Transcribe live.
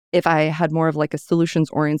If I had more of like a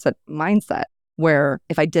solutions-oriented mindset, where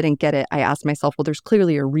if I didn't get it, I asked myself, well, there's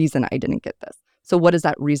clearly a reason I didn't get this. So what is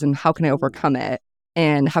that reason? How can I overcome it?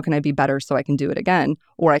 And how can I be better so I can do it again,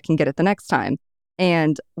 or I can get it the next time?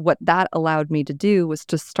 And what that allowed me to do was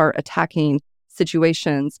to start attacking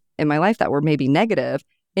situations in my life that were maybe negative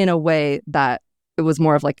in a way that it was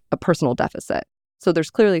more of like a personal deficit. So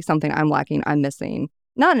there's clearly something I'm lacking, I'm missing,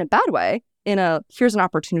 not in a bad way, here's an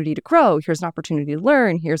opportunity to grow, here's an opportunity to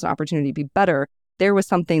learn, here's an opportunity to be better. There was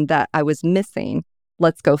something that I was missing.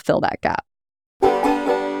 Let's go fill that gap.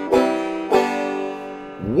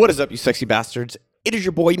 What is up, you sexy bastards? It is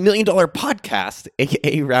your boy, $1 Million Podcast,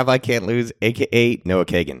 aka Rabbi Can't Lose, aka Noah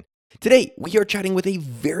Kagan. Today, we are chatting with a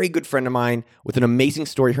very good friend of mine with an amazing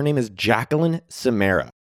story. Her name is Jacqueline Samira.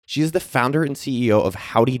 She is the founder and CEO of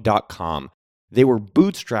Howdy.com. They were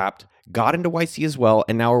bootstrapped, got into YC as well,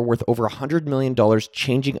 and now are worth over $100 million,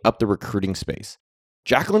 changing up the recruiting space.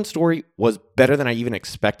 Jacqueline's story was better than I even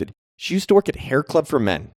expected. She used to work at Hair Club for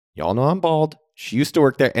Men. Y'all know I'm bald. She used to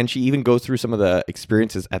work there, and she even goes through some of the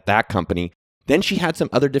experiences at that company. Then she had some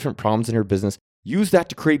other different problems in her business, used that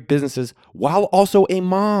to create businesses while also a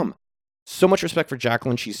mom. So much respect for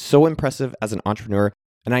Jacqueline. She's so impressive as an entrepreneur,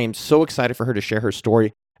 and I am so excited for her to share her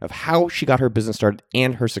story of how she got her business started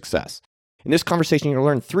and her success. In this conversation, you're going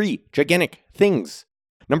to learn 3 gigantic things.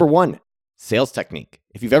 Number 1, sales technique.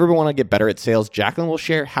 If you've ever want to get better at sales, Jacqueline will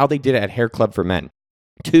share how they did it at Hair Club for Men.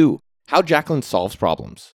 2, how Jacqueline solves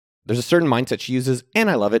problems. There's a certain mindset she uses, and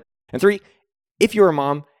I love it. And 3, if you're a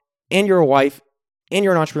mom and you're a wife and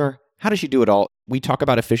you're an entrepreneur, how does she do it all? We talk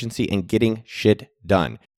about efficiency and getting shit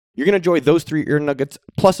done. You're going to enjoy those 3 ear nuggets,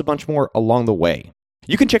 plus a bunch more along the way.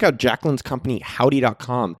 You can check out Jacqueline's company,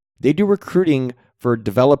 Howdy.com. They do recruiting for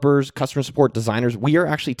developers, customer support, designers. We are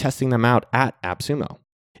actually testing them out at AppSumo.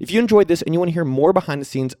 If you enjoyed this and you want to hear more behind the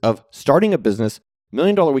scenes of starting a business, $1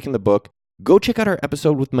 Million Week in the book, go check out our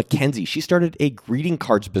episode with Mackenzie. She started a greeting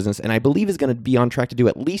cards business and I believe is going to be on track to do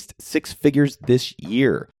at least 6 figures this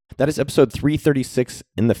year. That is episode 336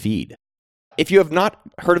 in the feed. If you have not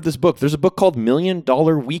heard of this book, there's a book called $1 Million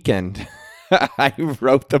Weekend. I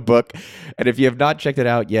wrote the book, and if you have not checked it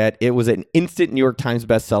out yet, it was an instant New York Times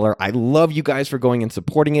bestseller. I love you guys for going and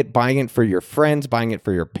supporting it, buying it for your friends, buying it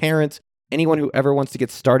for your parents, anyone who ever wants to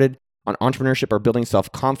get started on entrepreneurship or building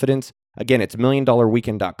self-confidence. Again, it's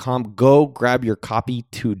 $1millionweekend.com. Go grab your copy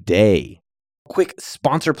today. Quick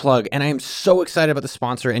sponsor plug, and I am so excited about the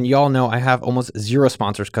sponsor, and y'all know I have almost 0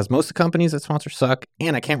 sponsors because most of the companies that sponsor suck,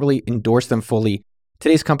 and I can't really endorse them fully.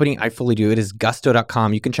 Today's company, I fully do. It is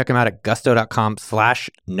gusto.com. You can check them out at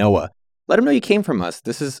gusto.com/Noah. Let them know you came from us.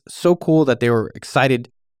 This is so cool that they were excited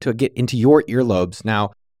to get into your earlobes. Now,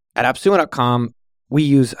 at appsumo.com, we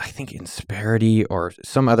use, I think, Insperity or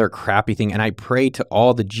some other crappy thing, and I pray to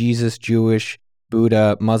all the Jesus, Jewish,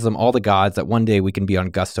 Buddha, Muslim, all the gods that one day we can be on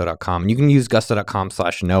gusto.com. And you can use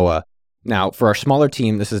gusto.com/Noah. Now, for our smaller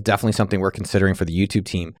team, this is definitely something we're considering for the YouTube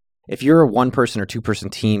team. If you're a 1-person or 2-person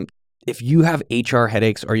team, if you have HR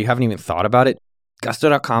headaches or you haven't even thought about it,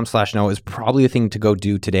 gusto.com/Noah is probably the thing to go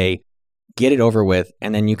do today. Get it over with,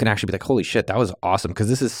 and then you can actually be like, holy shit, that was awesome, because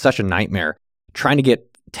this is such a nightmare. Trying to get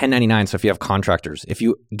 1099, so if you have contractors, if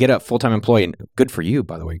you get a full-time employee, and good for you,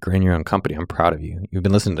 by the way, growing your own company, I'm proud of you. You've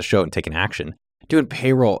been listening to the show and taking action. Doing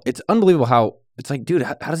payroll, it's unbelievable how, it's like, dude,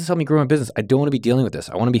 how does this help me grow my business? I don't want to be dealing with this.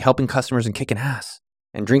 I want to be helping customers and kicking ass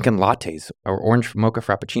and drinking lattes or orange mocha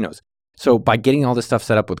frappuccinos. So by getting all this stuff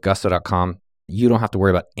set up with gusto.com, you don't have to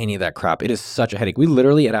worry about any of that crap. It is such a headache. We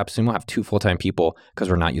literally at AppSumo have 2 full-time people because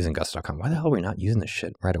we're not using gusto.com. Why the hell are we not using this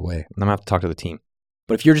shit right away? I'm going to have to talk to the team.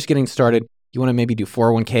 But if you're just getting started, you want to maybe do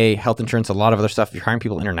 401k, health insurance, a lot of other stuff. If you're hiring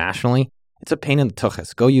people internationally, it's a pain in the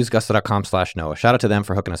tuchus. Go use gusto.com/Noah. Shout out to them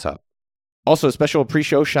for hooking us up. Also, a special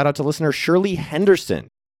pre-show shout out to listener Shirley Henderson.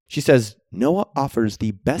 She says, Noah offers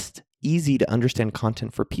the best easy to understand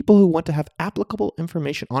content for people who want to have applicable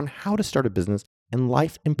information on how to start a business and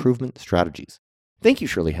life improvement strategies. Thank you,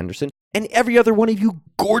 Shirley Henderson, and every other one of you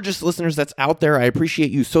gorgeous listeners that's out there. I appreciate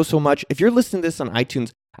you so much. If you're listening to this on iTunes,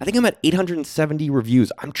 I think I'm at 870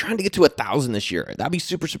 reviews. I'm trying to get to 1,000 this year. That'd be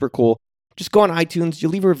super cool. Just go on iTunes, you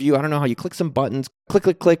leave a review. I don't know how, you click some buttons, click,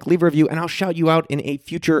 leave a review, and I'll shout you out in a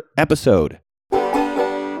future episode. All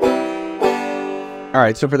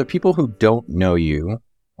right, so for the people who don't know you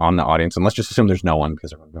on the audience, and let's just assume there's no one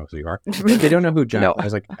because everyone knows who you are. They don't know who Jacqueline. No. I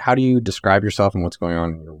was like, how do you describe yourself and what's going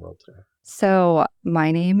on in your world today? So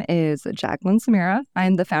my name is Jacqueline Samira.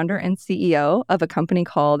 I'm the founder and CEO of a company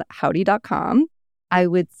called Howdy.com. I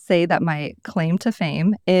would say that my claim to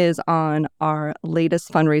fame is on our latest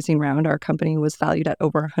fundraising round. Our company was valued at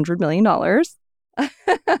over $100 million.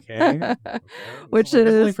 Okay. Which This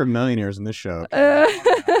only is for millionaires in this show.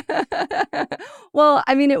 well,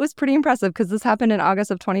 I mean, it was pretty impressive because this happened in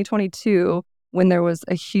August of 2022 when there was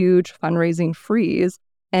a huge fundraising freeze.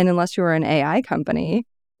 And unless you were an AI company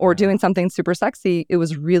or doing something super sexy, it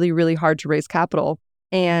was really, really hard to raise capital.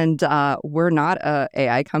 And we're not a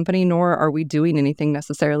AI company, nor are we doing anything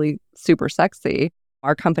necessarily super sexy.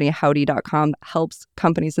 Our company, Howdy.com, helps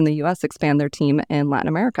companies in the U.S. expand their team in Latin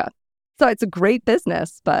America. So it's a great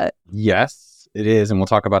business, but... Yes, it is. And we'll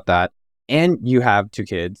talk about that. And you have 2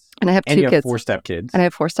 kids. And I have 2 and you kids. have 4 stepkids. And I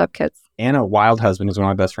have 4 stepkids. And a wild husband who's one of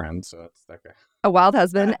my best friends. So that's that guy. A wild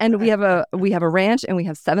husband. And we have a ranch and we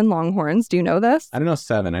have 7 longhorns. Do you know this? I don't know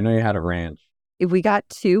 7. I know you had a ranch. We got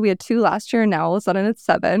 2. We had 2 last year and now all of a sudden it's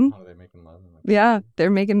 7. Oh, they're making love. Yeah,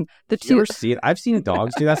 they're making the 2. You ever see it? I've seen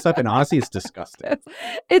dogs do that stuff and honestly it's disgusting.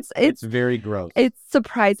 It's very gross. It's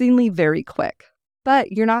surprisingly very quick.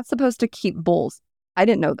 But you're not supposed to keep bulls. I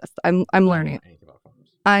didn't know this. I'm learning.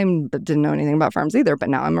 I didn't know anything about farms either, but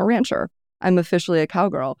now I'm a rancher. I'm officially a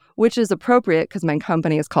cowgirl, which is appropriate because my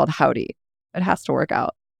company is called Howdy. It has to work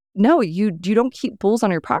out. No, you don't keep bulls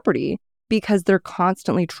on your property because they're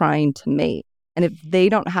constantly trying to mate. And if they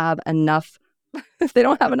don't have enough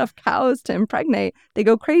cows to impregnate, they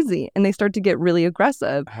go crazy and they start to get really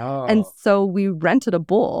aggressive. Oh. And so we rented a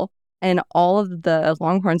bull, and all of the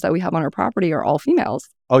longhorns that we have on our property are all females.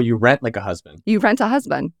 Oh, you rent like a husband. You rent a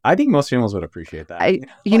husband. I think most females would appreciate that.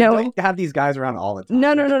 Don't have these guys around all the time.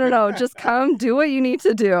 No. Just come, do what you need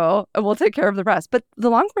to do, and we'll take care of the rest. But the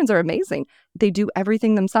longhorns are amazing. They do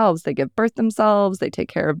everything themselves. They give birth themselves. They take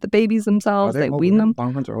care of the babies themselves. They wean them.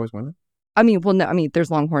 Longhorns are always women? There's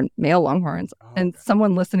male longhorns. Oh, okay. And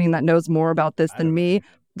someone listening that knows more about this than me,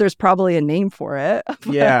 there's probably a name for it.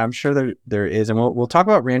 Yeah, I'm sure there is. And we'll talk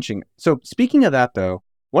about ranching. So speaking of that, though,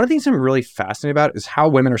 one of the things I'm really fascinated about is how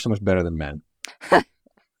women are so much better than men.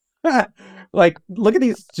 Like, look at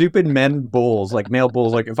these stupid male bulls. Like,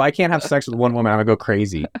 if I can't have sex with one woman, I'm going to go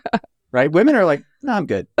crazy. Right? Women are like, no, I'm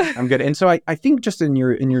good. And so I think just in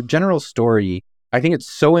your general story, I think it's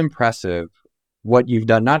so impressive what you've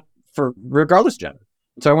done, not for regardless of gender.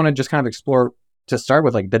 So I want to just kind of explore to start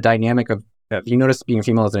with like the dynamic of if you notice being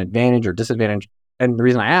female as an advantage or disadvantage. And the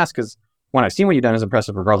reason I ask is one, I've seen what you've done is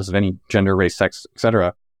impressive regardless of any gender, race, sex,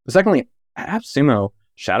 etc. But secondly, at AppSumo,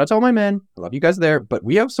 shout out to all my men. I love you guys there. But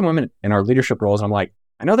we have some women in our leadership roles. And I'm like,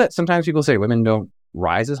 I know that sometimes people say women don't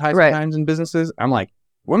rise as high sometimes in businesses. I'm like,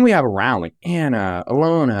 when we have around like Anna,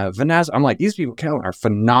 Alona, Vanessa, I'm like, these people are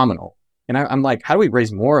phenomenal. And I'm like, how do we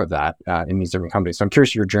raise more of that in these different companies? So I'm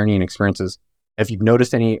curious your journey and experiences. If you've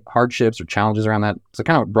noticed any hardships or challenges around that. It's a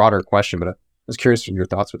kind of broader question, but I was curious your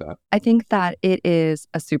thoughts with that. I think that it is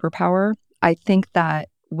a superpower. I think that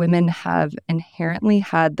women have inherently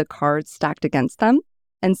had the cards stacked against them.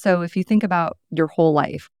 And so if you think about your whole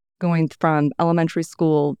life, going from elementary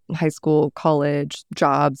school, high school, college,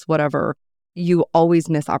 jobs, whatever, you always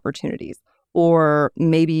miss opportunities. Or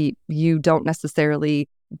maybe you don't necessarily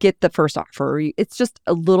get the first offer. It's just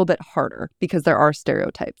a little bit harder because there are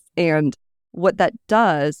stereotypes. And what that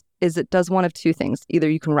does is it does one of 2 things. Either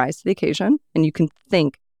you can rise to the occasion and you can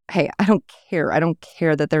think, hey, I don't care. I don't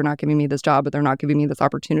care that they're not giving me this job or they're not giving me this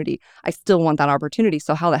opportunity. I still want that opportunity.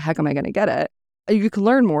 So how the heck am I going to get it? You can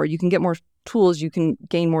learn more. You can get more tools. You can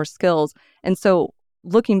gain more skills. And so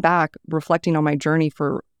looking back, reflecting on my journey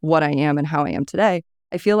for what I am and how I am today,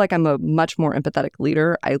 I feel like I'm a much more empathetic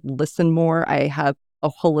leader. I listen more. I have a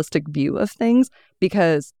holistic view of things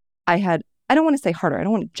because I don't want to say harder. I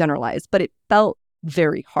don't want to generalize, but it felt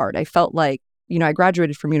very hard. I felt like, I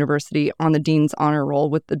graduated from university on the dean's honor roll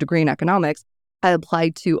with a degree in economics. I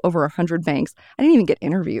applied to over 100 banks. I didn't even get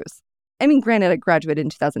interviews. I mean, granted, I graduated in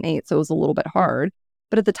 2008, so it was a little bit hard.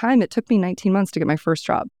 But at the time, it took me 19 months to get my first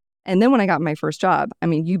job. And then when I got my first job, I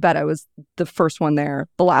mean, you bet I was the first one there,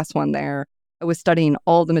 the last one there. I was studying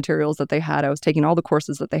all the materials that they had. I was taking all the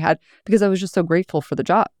courses that they had because I was just so grateful for the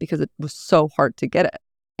job because it was so hard to get it.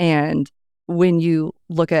 And when you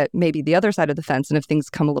look at maybe the other side of the fence and if things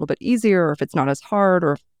come a little bit easier or if it's not as hard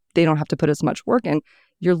or if they don't have to put as much work in,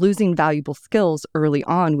 you're losing valuable skills early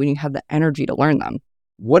on when you have the energy to learn them.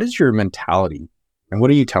 What is your mentality and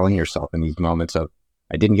what are you telling yourself in these moments of,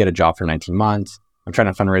 I didn't get a job for 19 months. I'm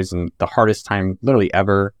trying to fundraise in the hardest time literally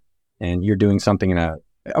ever. And you're doing something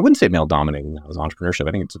I wouldn't say male dominating as entrepreneurship.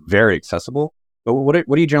 I think it's very accessible. But what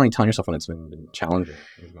are you generally telling yourself when it's been challenging?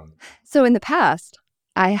 So in the past,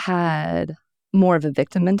 I had more of a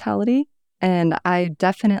victim mentality, and I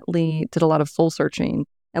definitely did a lot of soul searching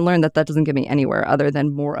and learned that doesn't get me anywhere other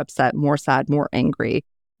than more upset, more sad, more angry.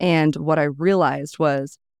 And what I realized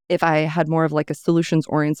was if I had more of like a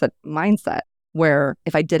solutions-oriented mindset, where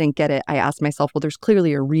if I didn't get it, I asked myself, well, there's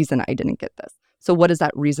clearly a reason I didn't get this. So what is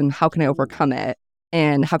that reason? How can I overcome it?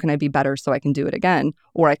 And how can I be better so I can do it again,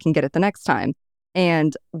 or I can get it the next time?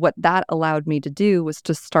 And what that allowed me to do was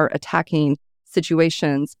to start attacking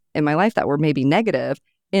situations in my life that were maybe negative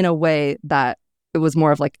in a way that it was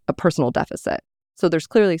more of like a personal deficit. So there's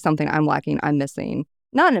clearly something I'm lacking, I'm missing,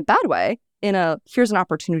 not in a bad way, here's an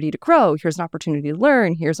opportunity to grow, here's an opportunity to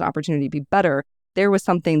learn, here's an opportunity to be better. There was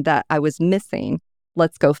something that I was missing.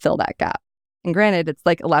 Let's go fill that gap. And granted, it's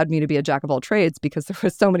like allowed me to be a jack of all trades because there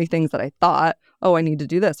was so many things that I thought, oh, I need to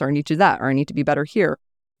do this, or I need to do that, or I need to be better here.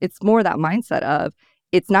 It's more that mindset of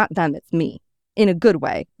it's not them, it's me in a good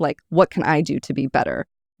way. Like, what can I do to be better?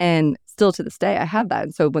 And still to this day, I have that.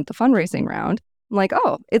 And so with the fundraising round, I'm like,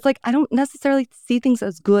 oh, it's like I don't necessarily see things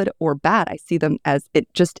as good or bad. I see them as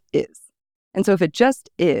it just is. And so if it just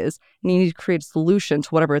is, and you need to create a solution to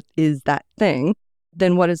whatever it is that thing,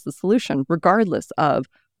 then what is the solution, regardless of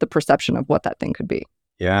the perception of what that thing could be?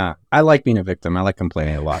 Yeah. I like being a victim. I like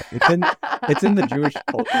complaining a lot. It's in the Jewish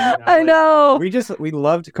culture. I know. We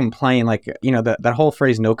love to complain. Like, that whole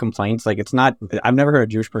phrase, no complaints. Like, it's not, I've never heard a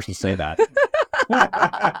Jewish person say that.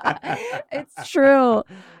 It's true.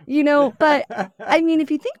 But I mean,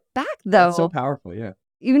 if you think back though. It's so powerful. Yeah.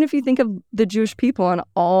 Even if you think of the Jewish people and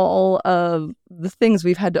all of the things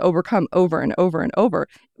we've had to overcome over and over and over,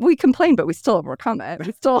 we complain, but we still overcome it.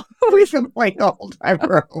 We complain the whole time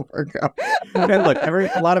for overcome. Okay, look,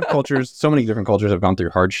 a lot of cultures, so many different cultures have gone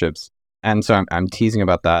through hardships. And so I'm teasing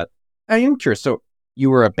about that. I am curious. So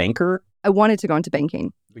you were a banker? I wanted to go into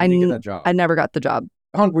banking. I didn't get that job. I never got the job.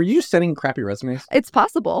 Were you just sending crappy resumes? It's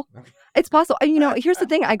possible. It's possible. Here's the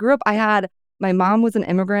thing. My mom was an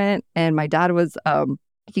immigrant and my dad was,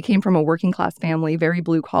 he came from a working class family, very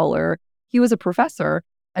blue collar. He was a professor.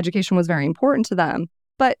 Education was very important to them.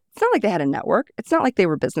 But it's not like they had a network. It's not like they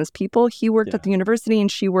were business people. He worked at the university and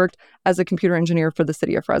she worked as a computer engineer for the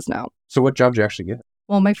city of Fresno. So what job did you actually get?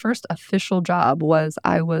 Well, my first official job was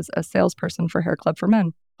I was a salesperson for Hair Club for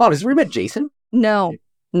Men. Oh, is this where you met Jason? No.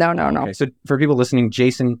 Okay, so for people listening,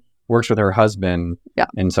 Jason works with her husband. Yeah.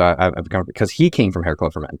 And so I've become, because he came from Hair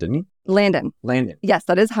Club for Men, didn't he? Landon. Yes,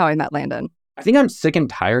 that is how I met Landon. I think I'm sick and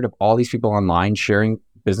tired of all these people online sharing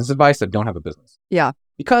business advice that don't have a business. Yeah.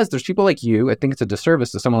 Because there's people like you. I think it's a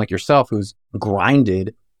disservice to someone like yourself who's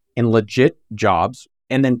grinded in legit jobs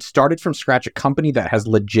and then started from scratch a company that has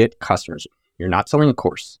legit customers. You're not selling a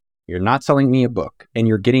course. You're not selling me a book. And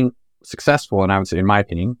you're getting successful. And I would say, in my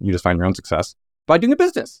opinion, you just find your own success by doing a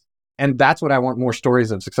business. And that's what I want, more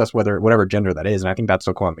stories of success, whatever gender that is. And I think that's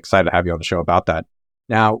so cool. I'm excited to have you on the show about that.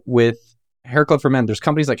 Now, with Hair Club for Men, there's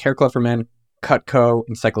companies like Hair Club for Men, Cutco,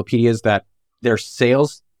 encyclopedias that their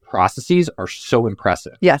sales processes are so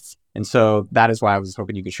impressive. Yes. And so that is why I was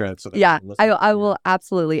hoping you could share that. So that I will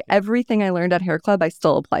absolutely. Everything I learned at Hair Club, I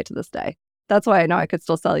still apply to this day. That's why I know I could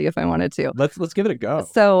still sell you if I wanted to. Let's give it a go.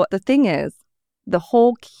 So the thing is, the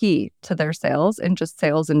whole key to their sales and just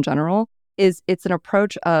sales in general is it's an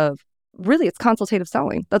approach of really it's consultative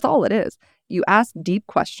selling. That's all it is. You ask deep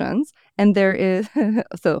questions and there is,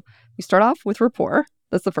 so you start off with rapport.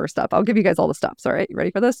 That's the first step. I'll give you guys all the steps. All right. You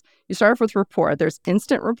ready for this? You start off with rapport. There's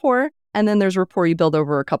instant rapport. And then there's rapport you build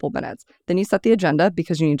over a couple minutes. Then you set the agenda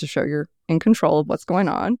because you need to show you're in control of what's going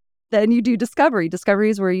on. Then you do discovery. Discovery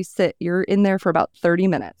is where you sit. You're in there for about 30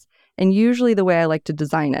 minutes. And usually the way I like to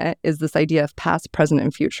design it is this idea of past, present,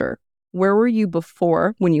 and future. Where were you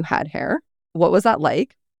before when you had hair? What was that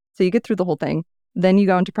like? So you get through the whole thing. Then you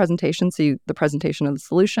go into presentation. So the presentation of the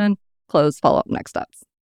solution, close, follow up, next steps.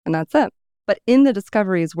 And that's it. But in the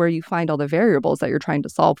discovery is where you find all the variables that you're trying to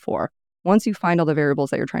solve for. Once you find all the variables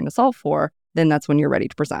that you're trying to solve for, then that's when you're ready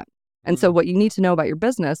to present. And so what you need to know about your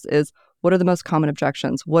business is what are the most common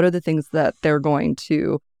objections? What are the things that they're going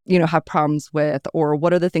to, have problems with? Or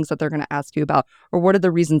what are the things that they're going to ask you about? Or what are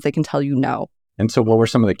the reasons they can tell you no? And so what were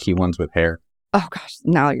some of the key ones with hair? Oh, gosh,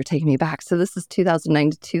 now you're taking me back. So this is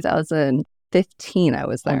 2009 to 2015 I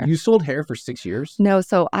was there. You sold hair for 6 years? No,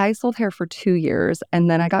 so I sold hair for 2 years. And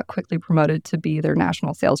then I got quickly promoted to be their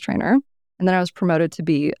national sales trainer. And then I was promoted to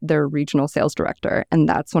be their regional sales director. And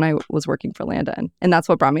that's when I was working for Landon. And that's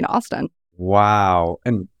what brought me to Austin. Wow.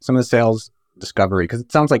 And some of the sales discovery, because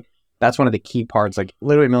it sounds like that's one of the key parts. Like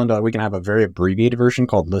literally $1 Million, we can have a very abbreviated version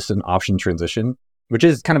called listen, option, transition, which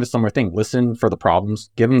is kind of a similar thing. Listen for the problems,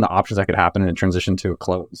 give them the options that could happen and transition to a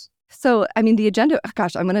close. So, the agenda,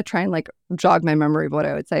 gosh, I'm going to try and jog my memory of what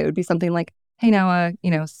I would say. It would be something like, hey, Noah,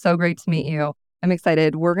 so great to meet you. I'm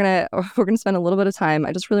excited. We're gonna spend a little bit of time.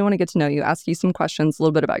 I just really want to get to know you, ask you some questions, a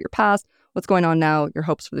little bit about your past, what's going on now, your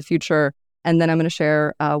hopes for the future. And then I'm going to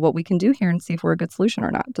share what we can do here and see if we're a good solution or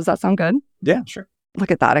not. Does that sound good? Yeah, sure.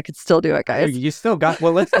 Look at that. I could still do it, guys. You still got,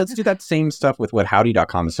 well, let's do that same stuff with what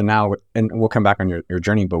Howdy.com is. So now, and we'll come back on your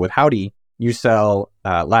journey, but with Howdy, you sell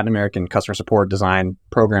Latin American customer support, design,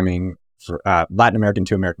 programming for Latin American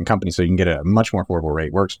to American companies. So you can get a much more affordable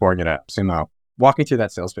rate. We're exploring it at Sumo. Walk me through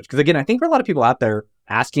that sales pitch. Because again, I think for a lot of people out there,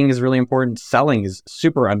 asking is really important. Selling is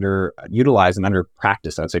super underutilized and under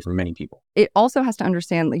practiced, I'd say, for many people. It also has to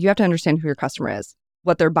understand, you have to understand who your customer is,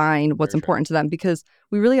 what they're buying, what's important to them, because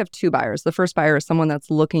we really have two buyers. The first buyer is someone that's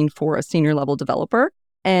looking for a senior level developer.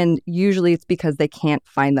 And usually it's because they can't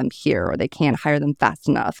find them here, or they can't hire them fast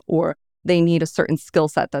enough, or they need a certain skill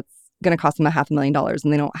set that's going to cost them $500,000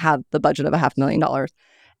 and they don't have the budget of $500,000.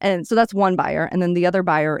 And so that's one buyer. And then the other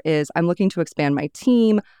buyer is, I'm looking to expand my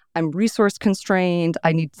team. I'm resource constrained.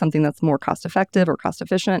 I need something that's more cost effective or cost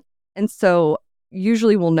efficient. And so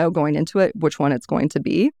usually we'll know going into it which one it's going to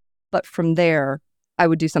be. But from there, I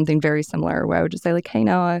would do something very similar where I would just say like, hey,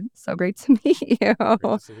 Noah, so great to meet you. Great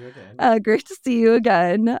to see you again. Great to see you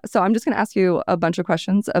again. So I'm just going to ask you a bunch of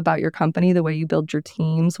questions about your company, the way you build your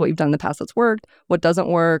teams, what you've done in the past that's worked, what doesn't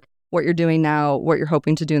work, what you're doing now, what you're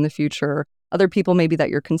hoping to do in the future, other people maybe that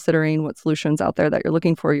you're considering, what solutions out there that you're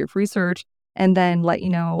looking for, your research, and then let you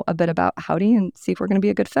know a bit about Howdy and see if we're going to be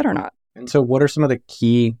a good fit or not. And so what are some of the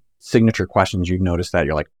key signature questions you've noticed that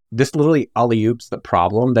you're like, this literally alley-oops the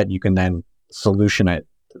problem that you can then solution it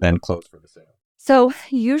to then close for the sale? So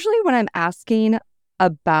usually when I'm asking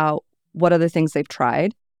about what other things they've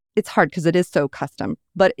tried, it's hard because it is so custom.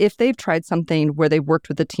 But if they've tried something where they've worked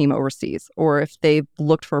with a team overseas, or if they've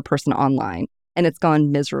looked for a person online and it's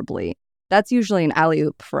gone miserably, that's usually an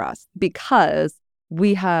alley-oop for us because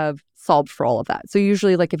we have solved for all of that. So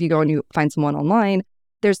usually like if you go and you find someone online,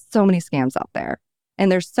 there's so many scams out there.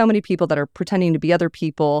 And there's so many people that are pretending to be other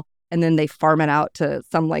people, and then they farm it out to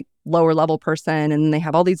some like lower level person, and they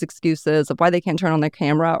have all these excuses of why they can't turn on their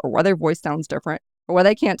camera, or why their voice sounds different, or why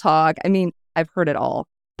they can't talk. I mean, I've heard it all.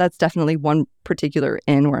 That's definitely one particular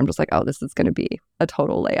where I'm just like, oh, this is going to be a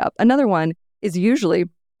total layup. Another one is usually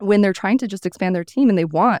when they're trying to just expand their team and they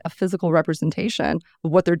want a physical representation of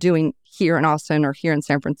what they're doing here in Austin or here in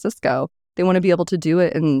San Francisco. They want to be able to do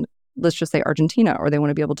it in, let's just say, Argentina, or they want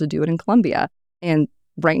to be able to do it in Colombia. And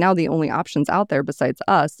right now, the only options out there besides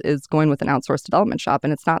us is going with an outsourced development shop,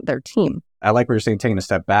 and it's not their team. I like what you're saying, taking a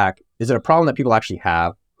step back. Is it a problem that people actually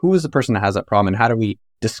have? Who is the person that has that problem? And how do we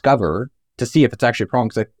discover to see if it's actually a problem?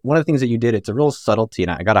 Because one of the things that you did, it's a real subtlety,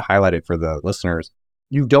 and I got to highlight it for the listeners.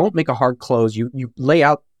 You don't make a hard close. You lay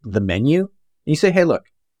out the menu, and you say, hey, look,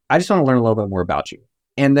 I just want to learn a little bit more about you.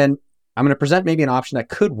 And then I'm going to present maybe an option that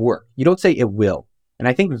could work. You don't say it will. And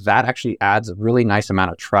I think that actually adds a really nice amount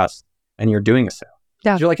of trust, and you're doing a sale.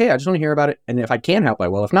 Yeah. You're like, hey, I just want to hear about it. And if I can help, I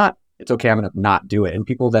will. If not, it's okay. I'm going to not do it. And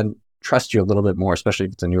people then trust you a little bit more, especially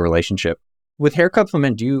if it's a new relationship. With Hair Club for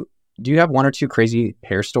Men, do you have one or two crazy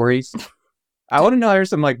hair stories? I want to know, there's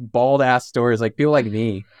some like bald ass stories, like people like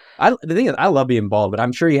me. The thing is, I love being bald, but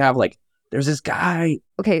I'm sure you have like, there's this guy.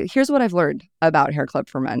 Okay, here's what I've learned about Hair Club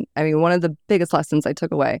for Men. I mean, one of the biggest lessons I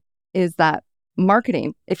took away is that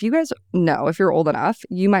marketing, if you guys know, if you're old enough,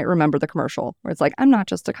 you might remember the commercial where it's like, I'm not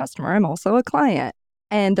just a customer, I'm also a client.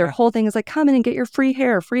 And their whole thing is like, come in and get your free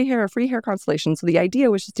hair consultation. So the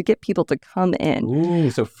idea was just to get people to come in.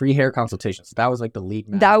 Ooh, so free hair consultations. So that was like the lead.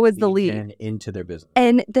 That was the lead into their business.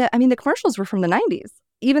 And the commercials were from the 90s.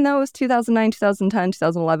 Even though it was 2009, 2010,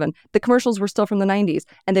 2011, the commercials were still from the 90s.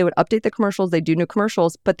 And they would update the commercials, they'd do new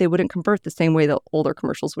commercials, but they wouldn't convert the same way the older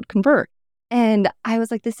commercials would convert. And I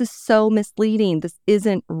was like, this is so misleading. This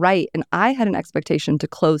isn't right. And I had an expectation to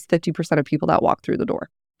close 50% of people that walked through the door.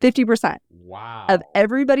 50%. Wow. Of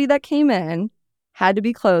everybody that came in had to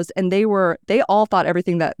be closed. And they all thought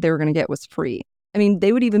everything that they were going to get was free. I mean,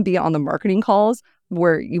 they would even be on the marketing calls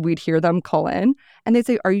where we'd hear them call in and they'd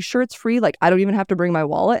say, are you sure it's free? Like, I don't even have to bring my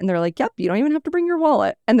wallet. And they're like, yep, you don't even have to bring your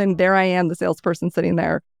wallet. And then there I am, the salesperson sitting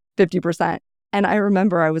there, 50%. And I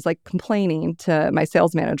remember I was like complaining to my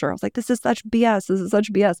sales manager. I was like, this is such BS. This is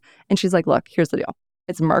such BS. And she's like, look, here's the deal.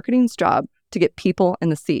 It's marketing's job to get people in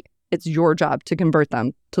the seat. It's your job to convert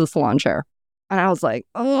them to the salon chair. And I was like,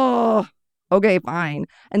 oh, okay, fine.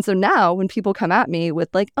 And so now when people come at me with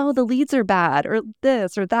like, oh, the leads are bad or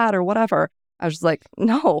this or that or whatever, I was just like,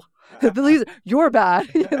 no, the leads, you're bad.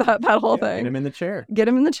 that whole thing. Get him in the chair. Get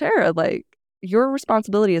him in the chair. Like, your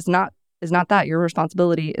responsibility is not that. Your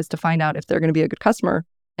responsibility is to find out if they're going to be a good customer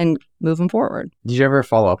and move them forward. Did you ever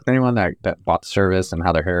follow up with anyone that bought the service and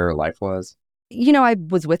how their hair life was? You know, I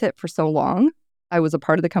was with it for so long. I was a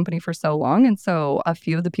part of the company for so long. And so a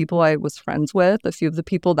few of the people I was friends with, a few of the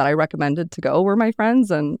people that I recommended to go were my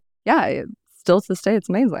friends. And yeah, still to this day, it's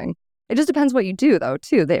amazing. It just depends what you do, though,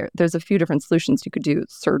 too. There's a few different solutions. You could do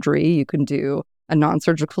surgery. You can do a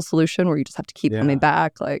non-surgical solution where you just have to keep coming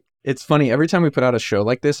back. Like, it's funny. Every time we put out a show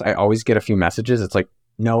like this, I always get a few messages. It's like,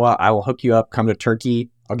 Noah, I will hook you up. Come to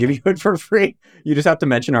Turkey. I'll give you it for free. You just have to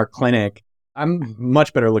mention our clinic. I'm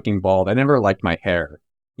much better looking bald. I never liked my hair.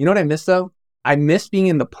 You know what I miss though? I miss being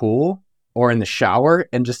in the pool or in the shower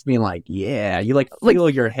and just being like, yeah, you like feel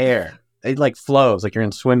your hair. It like flows like you're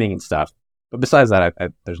in swimming and stuff. But besides that,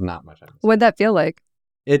 there's not much. What'd that feel like?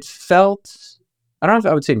 It felt, I don't know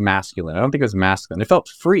if I would say masculine. I don't think it was masculine. It felt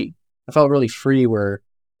free. I felt really free where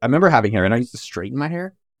I remember having hair and I used to straighten my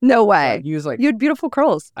hair. No way. You had beautiful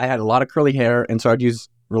curls. I had a lot of curly hair, and so I'd use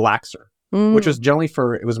relaxer, which was generally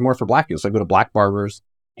it was more for black people. So I'd go to black barbers,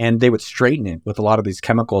 and they would straighten it with a lot of these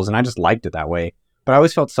chemicals, and I just liked it that way. But I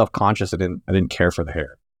always felt self-conscious. I didn't care for the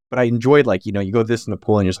hair. But I enjoyed, like, you go this in the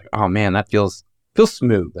pool, and you're just like, oh man, that feels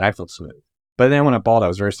smooth. I feel smooth. But then when I bald, I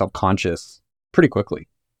was very self-conscious pretty quickly.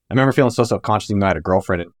 I remember feeling so self-conscious even though I had a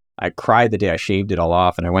girlfriend, and I cried the day I shaved it all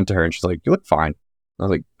off, and I went to her, and she's like, you look fine. I was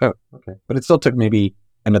like, oh, okay. But it still took maybe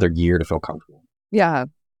another year to feel comfortable. Yeah.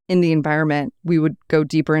 In the environment, we would go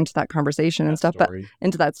deeper into that conversation and stuff, but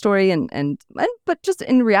into that story but just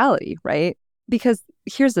in reality, right? Because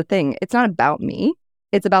here's the thing, it's not about me.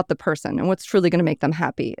 It's about the person and what's truly going to make them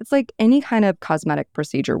happy. It's like any kind of cosmetic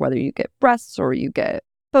procedure, whether you get breasts or you get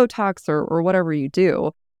Botox or whatever you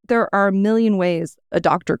do, there are a million ways a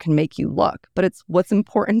doctor can make you look, but it's what's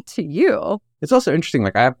important to you. It's also interesting.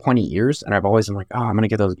 Like, I have pointy ears, and I've always been like, oh, I'm going to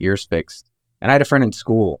get those ears fixed. And I had a friend in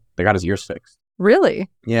school that got his ears fixed. Really?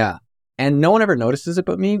 Yeah. And no one ever notices it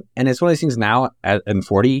but me. And it's one of these things now at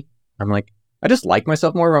 40, I'm like, I just like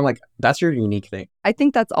myself more. Where I'm like, that's your unique thing. I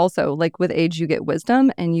think that's also, like, with age, you get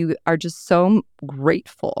wisdom, and you are just so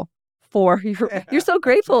grateful for you're so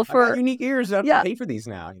grateful for I got unique ears. I have to pay for these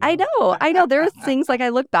now. I know. There are things like I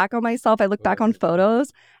look back on myself. I look back on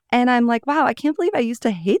photos, and I'm like, wow, I can't believe I used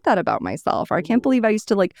to hate that about myself, or I can't believe I used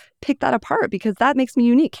to like pick that apart because that makes me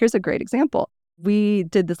unique. Here's a great example. We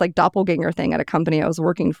did this like doppelganger thing at a company I was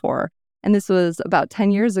working for, and this was about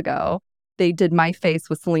 10 years ago. They did my face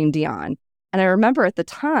with Celine Dion, and I remember at the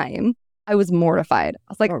time I was mortified.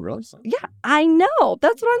 I was like, oh, really? Yeah, I know.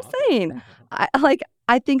 That's what I'm saying.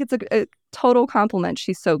 I think it's a total compliment.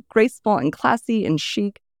 She's so graceful and classy and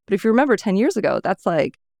chic. But if you remember 10 years ago, that's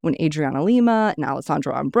like when Adriana Lima and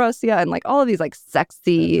Alessandra Ambrosia and like all of these like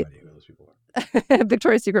sexy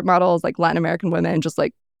Victoria's Secret models, like Latin American women, just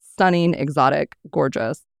like stunning, exotic,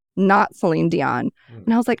 gorgeous, not Celine Dion.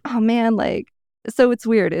 And I was like, oh man, like, so it's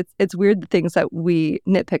weird. It's weird the things that we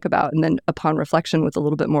nitpick about. And then upon reflection with a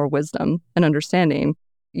little bit more wisdom and understanding,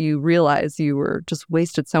 you realize you were just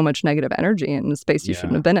wasted so much negative energy in a space you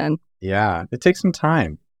shouldn't have been in. Yeah, it takes some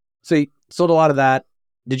time. So you sold a lot of that.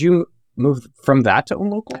 Did you move from that to own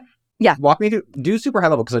local? Yeah. Walk me through, do super high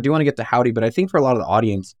level, because I do want to get to Howdy, but I think for a lot of the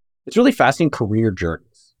audience, it's really fascinating career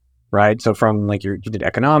journeys, right? So from like you did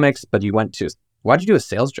economics, but why'd you do a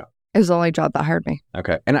sales job? It was the only job that hired me.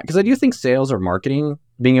 Okay. And because I do think sales or marketing,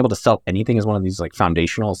 being able to sell anything is one of these like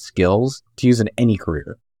foundational skills to use in any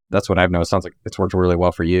career. That's what I've noticed. Sounds like it's worked really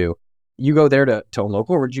well for you. You go there to own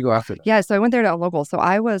local, or where'd you go after that? Yeah, so I went there to own local. So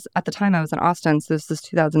at the time I was in Austin, so this is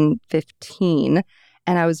 2015,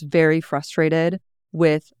 and I was very frustrated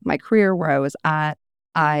with my career where I was at.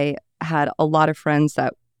 I had a lot of friends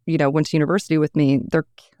that, went to university with me. They're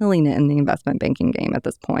killing it in the investment banking game at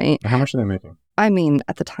this point. How much are they making? I mean,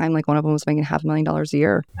 at the time, like one of them was making $500,000 a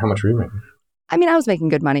year. How much were you making? I mean, I was making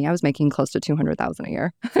good money. I was making close to $200,000 a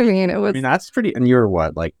year. That's pretty. And you were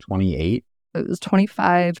what, like 28? It was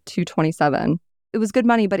 25 to 27. It was good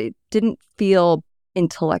money, but it didn't feel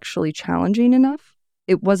intellectually challenging enough.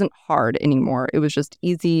 It wasn't hard anymore. It was just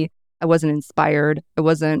easy. I wasn't inspired. I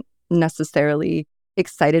wasn't necessarily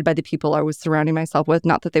excited by the people I was surrounding myself with.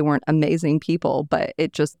 Not that they weren't amazing people, but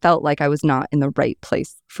it just felt like I was not in the right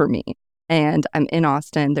place for me. And I'm in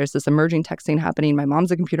Austin. There's this emerging tech scene happening. My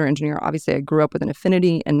mom's a computer engineer. Obviously, I grew up with an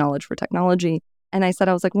affinity and knowledge for technology. And I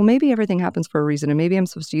was like, well, maybe everything happens for a reason. And maybe I'm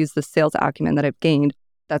supposed to use the sales acumen that I've gained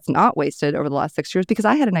that's not wasted over the last 6 years, because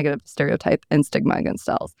I had a negative stereotype and stigma against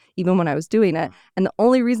sales, even when I was doing it. And the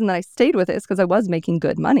only reason that I stayed with it is because I was making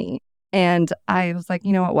good money. And I was like,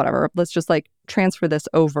 you know what, whatever. Let's just like transfer this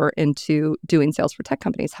over into doing sales for tech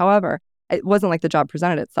companies. However, it wasn't like the job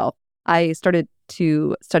presented itself. I started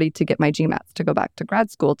to study to get my GMATs, to go back to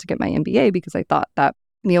grad school, to get my MBA, because I thought that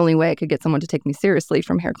the only way I could get someone to take me seriously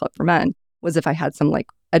from Hair Club for Men was if I had some like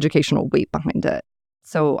educational weight behind it.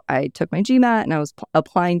 So I took my GMAT and I was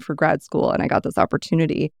applying for grad school, and I got this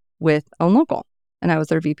opportunity with Own Local, and I was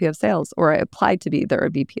their VP of sales, or I applied to be their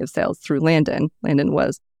VP of sales through Landon. Landon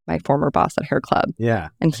was my former boss at Hair Club. Yeah.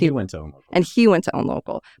 And he went to Own Local. And he went to Own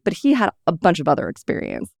Local, but he had a bunch of other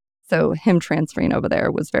experience. So him transferring over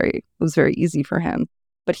there was very easy for him.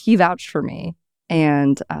 But he vouched for me,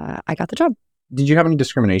 and I got the job. Did you have any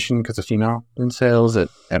discrimination because of female in sales at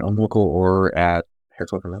Local or at Hair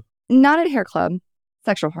Club? Not at Hair Club.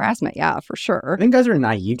 Sexual harassment, yeah, for sure. I think guys are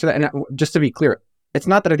naive to that. And just to be clear, it's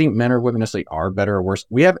not that I think men or women necessarily are better or worse.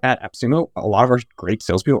 We have at AppSumo, a lot of our great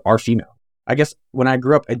salespeople are female. I guess when I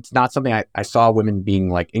grew up, it's not something I saw women being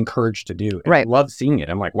like encouraged to do. And right. I love seeing it.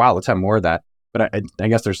 I'm like, wow, let's have more of that. But I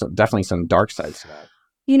guess there's definitely some dark sides to that.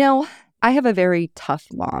 You know, I have a very tough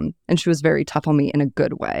mom, and she was very tough on me in a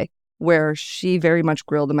good way, where she very much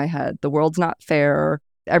grilled in my head. The world's not fair.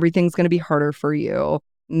 Everything's going to be harder for you.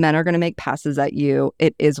 Men are going to make passes at you.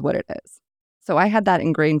 It is what it is. So I had that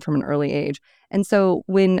ingrained from an early age. And so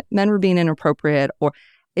when men were being inappropriate, or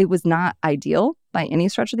it was not ideal by any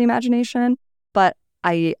stretch of the imagination, but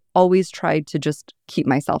I always tried to just keep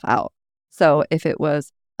myself out. So if it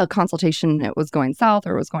was a consultation, it was going south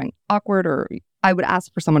or it was going awkward, or I would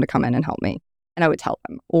ask for someone to come in and help me, and I would tell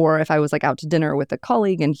them. Or if I was like out to dinner with a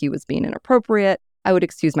colleague and he was being inappropriate, I would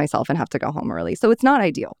excuse myself and have to go home early. So it's not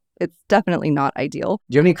ideal. It's definitely not ideal.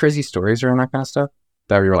 Do you have any crazy stories around that kind of stuff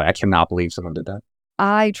that you were like, I cannot believe someone did that?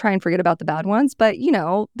 I try and forget about the bad ones, but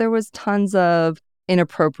there was tons of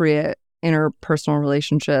inappropriate interpersonal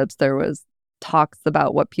relationships. There was talks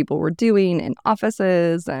about what people were doing in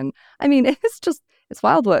offices. And I mean, it's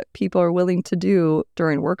wild what people are willing to do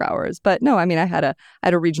during work hours. But no, I mean, I had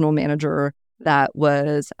a regional manager that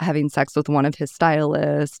was having sex with one of his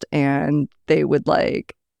stylists, and they would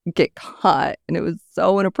like get caught, and it was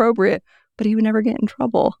so inappropriate, but he would never get in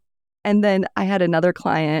trouble. And then I had another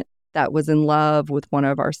client that was in love with one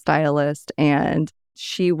of our stylists, and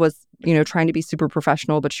she was, trying to be super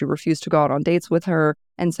professional, but she refused to go out on dates with her.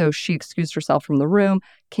 And so she excused herself from the room,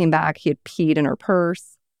 came back, he had peed in her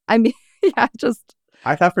purse. I mean, yeah, just...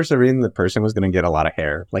 I thought for some reason the person was going to get a lot of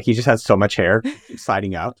hair. Like he just had so much hair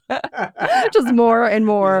sliding out. Just more and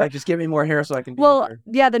more. Like, just give me more hair so I can do Well,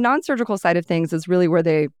 yeah, the non-surgical side of things is really where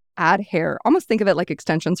they add hair. Almost think of it like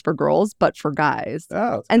extensions for girls, but for guys.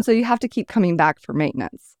 Oh, and so you have to keep coming back for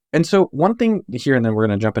maintenance. And so one thing here, and then we're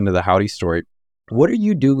going to jump into the Howdy story. What are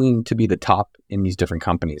you doing to be the top in these different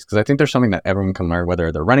companies? Because I think there's something that everyone can learn,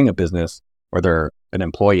 whether they're running a business or they're an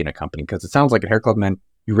employee in a company. Because it sounds like at Hair Club Men,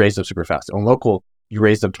 you raised up super fast. On Local, you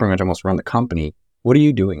raised up to pretty much almost run the company. What are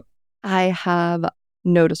you doing? I have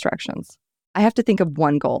no distractions. I have to think of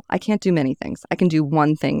one goal. I can't do many things. I can do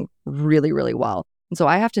one thing really, really well. And so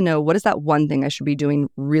I have to know, what is that one thing I should be doing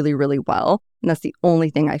really, really well? And that's the only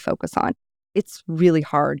thing I focus on. It's really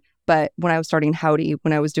hard. But when I was starting Howdy,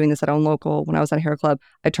 when I was doing this at Own Local, when I was at Hair Club,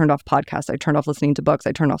 I turned off podcasts. I turned off listening to books.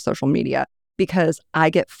 I turned off social media because I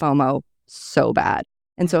get FOMO so bad.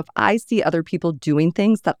 And so if I see other people doing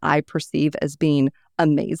things that I perceive as being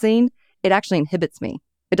amazing, it actually inhibits me.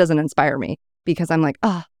 It doesn't inspire me because I'm like,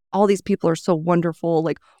 all these people are so wonderful.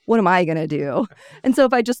 Like, what am I going to do? And so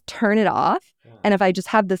if I just turn it off and if I just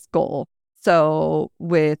have this goal. So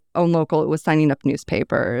with Own Local, it was signing up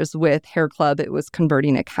newspapers. With Hair Club, it was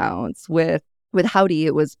converting accounts. With Howdy,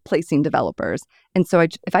 it was placing developers. And so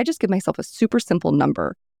if I just give myself a super simple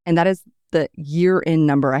number, and that is the year-end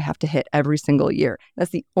number I have to hit every single year, that's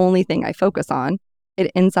the only thing I focus on,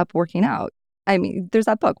 it ends up working out. I mean, there's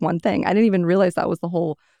that book, One Thing. I didn't even realize that was the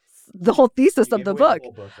whole thesis of the book.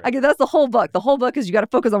 That's the whole book. The whole book is you got to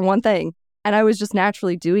focus on one thing. And I was just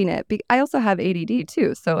naturally doing it. I also have ADD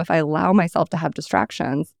too. So if I allow myself to have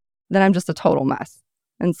distractions, then I'm just a total mess.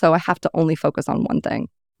 And so I have to only focus on one thing.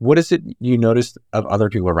 What is it you noticed of other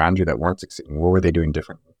people around you that weren't succeeding? What were they doing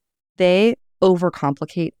differently? They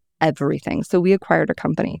overcomplicate everything. So we acquired a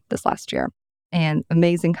company this last year, and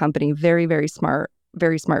amazing company, very, very smart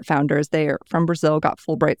founders. They are from Brazil, got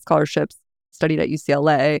Fulbright scholarships, studied at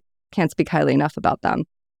UCLA. Can't speak highly enough about them.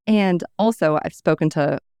 And also I've spoken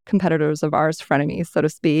to competitors of ours, frenemies, so to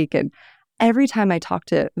speak. And every time I talk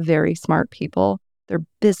to very smart people, their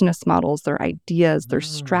business models, their ideas, their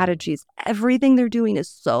strategies, everything they're doing is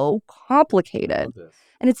so complicated.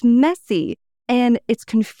 And it's messy and it's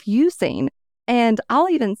confusing. And I'll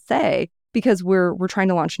even say, because we're trying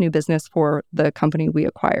to launch a new business for the company we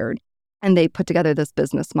acquired, and they put together this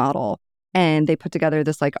business model and they put together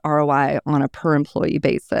this like ROI on a per employee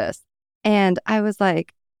basis. And I was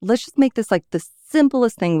like, let's just make this like the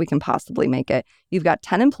simplest thing we can possibly make it. You've got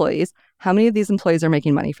 10 employees. How many of these employees are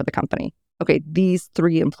making money for the company? Okay, these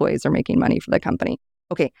 3 employees are making money for the company.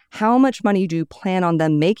 Okay, how much money do you plan on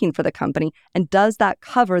them making for the company? And does that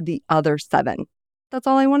cover the other 7? That's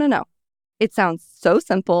all I want to know. It sounds so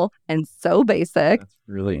simple and so basic. That's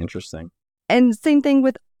really interesting. And same thing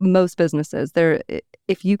with most businesses. It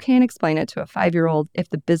if you can't explain it to a 5-year-old, if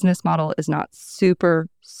the business model is not super,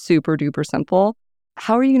 super duper simple,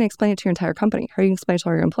 how are you going to explain it to your entire company? How are you going to explain it to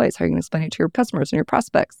all your employees? How are you going to explain it to your customers and your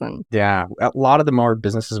prospects? And yeah, a lot of the more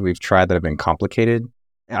businesses we've tried that have been complicated,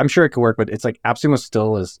 I'm sure it could work, but it's like AppSumo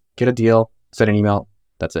still is get a deal, send an email,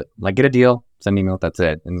 that's it. Like get a deal, send an email, that's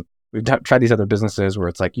it. And we've tried these other businesses where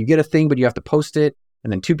it's like you get a thing, but you have to post it.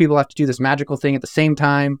 And then 2 people have to do this magical thing at the same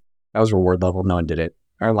time. That was reward level. No one did it.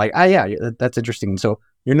 Or like, yeah, that's interesting. So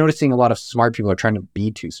you're noticing a lot of smart people are trying to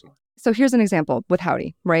be too smart. so here's an example with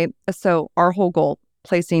Howdy, right? So our whole goal,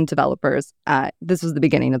 placing developers this was the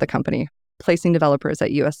beginning of the company, placing developers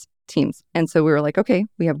at US teams. And so we were like, okay,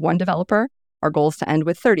 we have 1 developer. Our goal is to end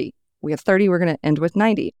with 30. We have 30, we're going to end with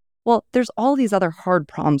 90. Well, there's all these other hard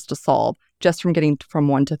problems to solve just from getting from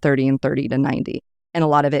 1 to 30 and 30 to 90. And a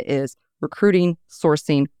lot of it is recruiting,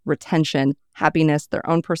 sourcing, retention, happiness, their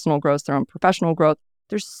own personal growth, their own professional growth.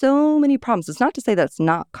 There's so many problems. It's not to say that it's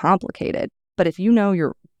not complicated, but if you know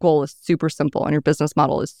your goal is super simple and your business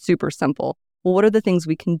model is super simple, well, what are the things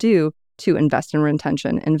we can do to invest in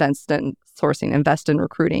retention, invest in sourcing, invest in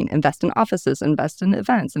recruiting, invest in offices, invest in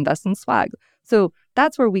events, invest in swag? So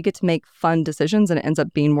that's where we get to make fun decisions, and it ends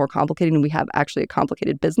up being more complicated, and we have actually a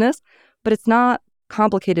complicated business, but it's not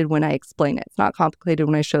complicated when I explain it. It's not complicated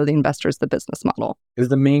when I show the investors the business model. Is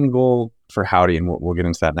the main goal for Howdy, and we'll get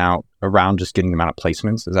into that now, around just getting the amount of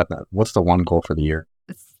placements? What's the one goal for the year?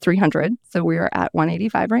 It's 300. So we are at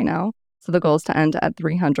 185 right now. So the goal is to end at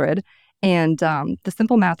 300. And the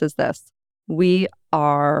simple math is this. We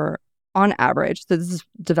are on average, so this is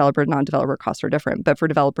developer, non-developer costs are different, but for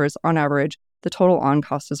developers on average, the total on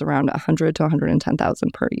cost is around 100 to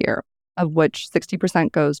 110,000 per year, of which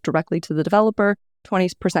 60% goes directly to the developer,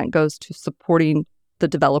 20% goes to supporting the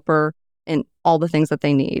developer in all the things that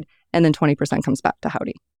they need, and then 20% comes back to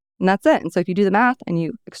Howdy. And that's it. And so if you do the math and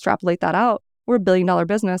you extrapolate that out, we're a $1 billion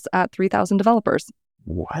business at 3,000 developers.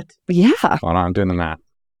 What? Yeah. Hold on, I'm doing the math.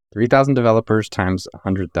 3,000 developers times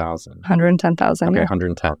 100,000. 110,000. Okay, yeah.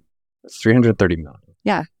 110. That's 330 million.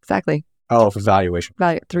 Yeah, exactly. Oh, for valuation.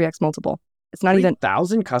 Value 3x multiple. It's not even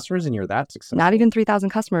 3,000 customers and you're that successful? not even 3,000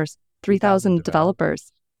 customers, 3,000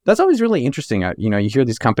 developers. That's always really interesting. You hear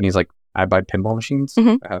these companies like I buy pinball machines.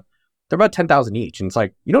 Mhm. They're about 10,000 each. And it's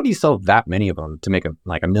like, you don't need to sell that many of them to make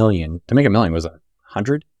a million. To make $1 million was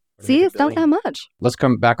 100? See, it's not that much. Let's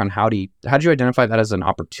come back on Howdy. How did you identify that as an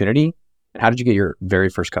opportunity? And how did you get your very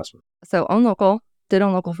first customer? So did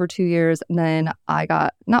own local for 2 years. And then I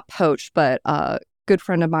got not poached, but a good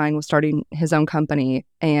friend of mine was starting his own company.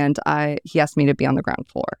 And he asked me to be on the ground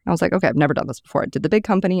floor. I was like, okay, I've never done this before. I did the big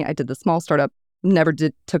company. I did the small startup. Never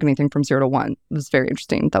took anything from 0 to 1. It was very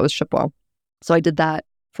interesting. That was Shipwell. So I did that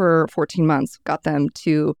for 14 months, got them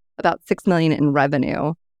to about $6 million in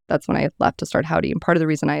revenue. That's when I had left to start Howdy. And part of the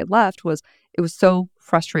reason I had left was it was so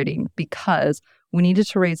frustrating because we needed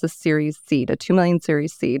to raise a Series Seed, a 2 million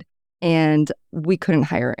Series Seed, and we couldn't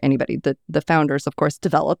hire anybody. The founders, of course,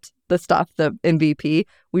 developed the stuff, the MVP.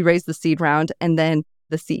 We raised the seed round, and then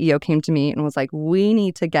the CEO came to me and was like, we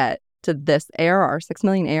need to get to this ARR, 6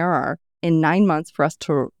 million ARR, in 9 months for us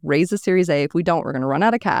to raise a Series A. If we don't, we're going to run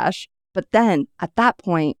out of cash. But then at that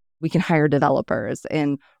point, we can hire developers.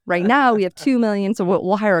 And right now we have 2 million, so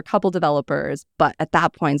we'll hire a couple developers. But at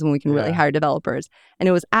that point is when we can really hire developers. And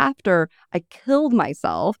it was after I killed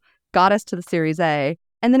myself, got us to the Series A,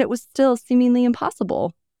 and then it was still seemingly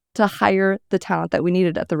impossible to hire the talent that we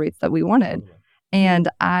needed at the rates that we wanted. And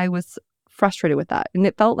I was frustrated with that. And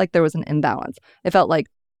it felt like there was an imbalance. It felt like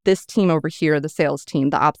this team over here, the sales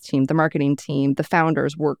team, the ops team, the marketing team, the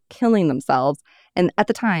founders were killing themselves. And at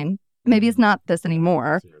the time, maybe it's not this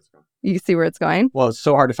anymore. You see where it's going? Well, it's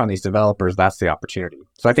so hard to find these developers. That's the opportunity.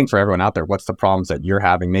 So I think for everyone out there, what's the problems that you're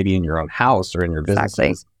having maybe in your own house or in your businesses?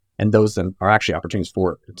 Exactly. And those are actually opportunities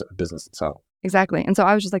for a business itself. Exactly. And so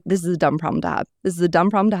I was just like, this is a dumb problem to have. This is a dumb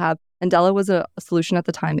problem to have. And Della was a solution at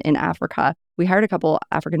the time in Africa. We hired a couple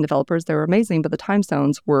African developers. They were amazing, but the time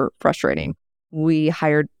zones were frustrating. We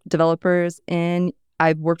hired developers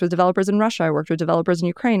I've worked with developers in Russia. I worked with developers in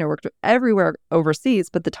Ukraine. I worked everywhere overseas,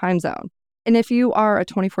 but the time zone. And if you are a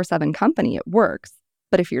 24/7 company, it works.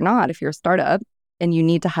 But if you're not, if you're a startup and you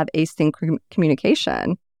need to have async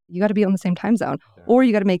communication, you got to be on the same time zone, or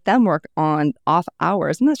you got to make them work on off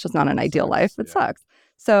hours. And that's just not an ideal life. It sucks.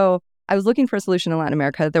 So I was looking for a solution in Latin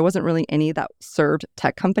America. There wasn't really any that served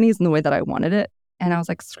tech companies in the way that I wanted it. And I was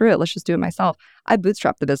like, screw it, let's just do it myself. I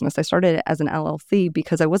bootstrapped the business. I started it as an LLC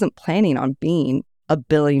because I wasn't planning on being a $1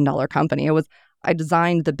 billion company. I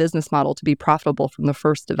designed the business model to be profitable from the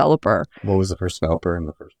first developer. What was the first developer in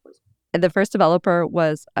the first place? The first developer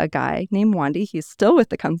was a guy named Wandy. He's still with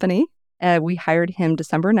the company. We hired him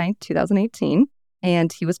December 9th, 2018.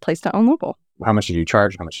 and he was placed at Own Local. How much did you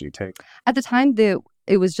charge? How much did you take? At the time,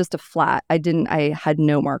 it was just a flat. I had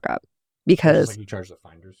no markup because Just like you charged the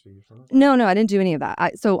finder's fee or something? No, I didn't do any of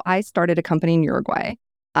that. So I started a company in Uruguay.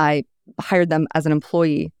 I hired them as an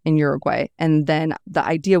employee in Uruguay. And then the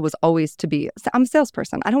idea was always to be, I'm a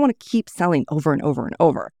salesperson. I don't want to keep selling over and over and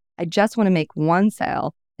over. I just want to make one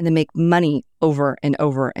sale and then make money over and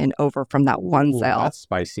over and over from that one sale. That's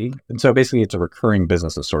spicy. And so basically it's a recurring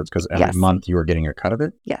business of sorts because every month you were getting your cut of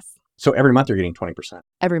it? Yes. So every month you're getting 20%?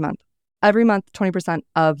 Every month. Every month, 20%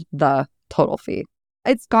 of the total fee.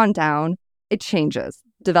 It's gone down. It changes.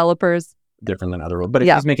 Developers. Different than other roles. But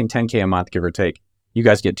if he's making $10K a month, give or take, you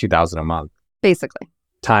guys get $2,000 a month. Basically.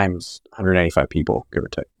 Times 185 people, give or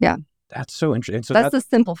take. Yeah. That's so interesting. So that's the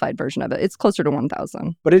simplified version of it. It's closer to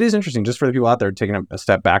 1,000. But it is interesting just for the people out there taking a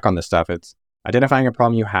step back on this stuff. It's identifying a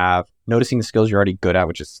problem you have, noticing the skills you're already good at,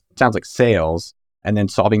 which sounds like sales, and then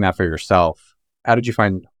solving that for yourself. How did you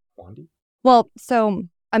find Howdy? Well, so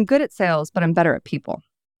I'm good at sales, but I'm better at people.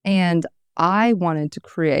 And I wanted to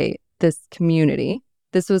create this community.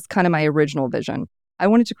 This was kind of my original vision. I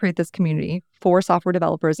wanted to create this community for software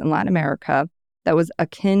developers in Latin America that was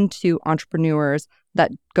akin to entrepreneurs that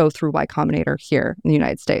go through Y Combinator here in the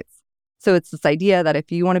United States. So it's this idea that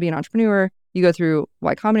if you want to be an entrepreneur, you go through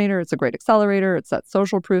Y Combinator. It's a great accelerator. It's that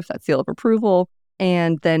social proof, that seal of approval,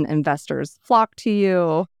 and then investors flock to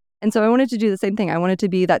you. And so I wanted to do the same thing. I wanted to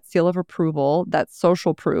be that seal of approval, that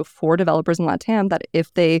social proof for developers in LATAM that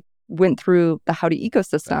if they went through the Howdy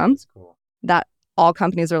ecosystem, that all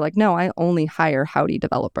companies are like, no, I only hire Howdy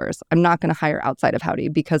developers. I'm not going to hire outside of Howdy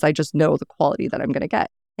because I just know the quality that I'm going to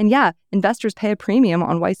get. And yeah, investors pay a premium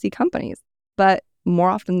on YC companies, but more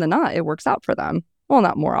often than not, it works out for them. Well,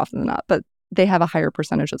 not more often than not, but they have a higher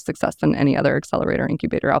percentage of success than any other accelerator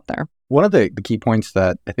incubator out there. One of the key points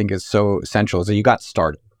that I think is so essential is that you got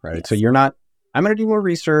started, right? Yes. So you're not, I'm going to do more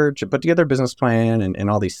research, put together a business plan and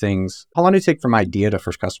all these things. How long did it take from idea to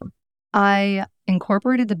first customer? I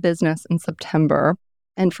incorporated the business in September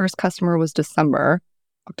and first customer was December,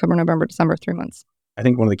 October, November, December, 3 months. I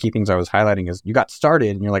think one of the key things I was highlighting is you got started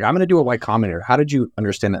and you're like, I'm going to do a Y Combinator. How did you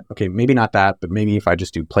understand that? Okay, maybe not that, but maybe if I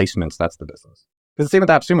just do placements, that's the business. Because the same with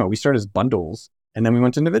AppSumo, we started as bundles and then we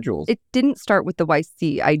went to individuals. It didn't start with the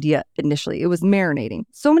YC idea initially. It was marinating.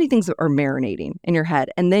 So many things are marinating in your head.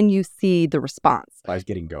 And then you see the response. By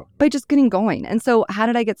getting going. By just getting going. And so how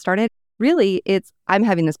did I get started? Really, it's I'm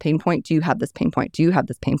having this pain point. Do you have this pain point? Do you have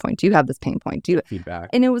this pain point? Do you have this pain point? Do you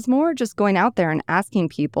feedback? And it was more just going out there and asking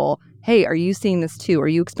people, hey, are you seeing this too? Are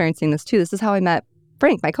you experiencing this too? This is how I met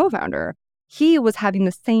Frank, my co-founder. He was having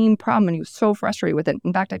the same problem and he was so frustrated with it.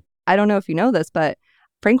 In fact, I don't know if you know this, but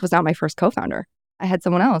Frank was not my first co-founder. I had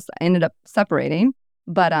someone else. I ended up separating.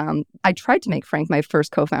 But I tried to make Frank my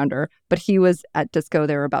first co-founder, but he was at Disco.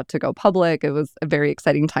 They were about to go public. It was a very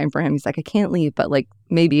exciting time for him. He's like, I can't leave, but like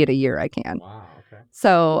maybe in a year I can. Wow, okay.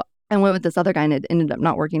 So I went with this other guy and it ended up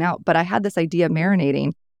not working out. But I had this idea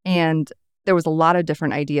marinating and there was a lot of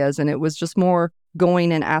different ideas. And it was just more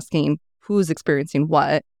going and asking who's experiencing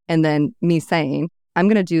what. And then me saying, I'm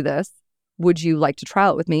going to do this. Would you like to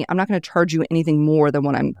trial it with me? I'm not going to charge you anything more than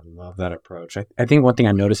what I'm. I love that approach. I think one thing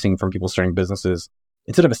I'm noticing from people starting businesses,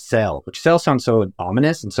 instead of a sale, which sales sounds so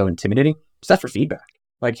ominous and so intimidating, just ask for feedback.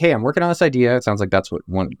 Like, hey, I'm working on this idea. It sounds like that's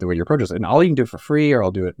the way your approach is. And all you can do it for free, or I'll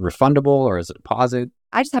do it refundable, or as a deposit.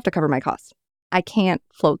 I just have to cover my costs. I can't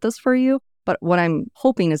float this for you, but what I'm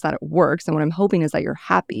hoping is that it works. And what I'm hoping is that you're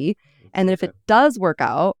happy. And then if it does work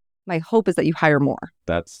out, my hope is that you hire more.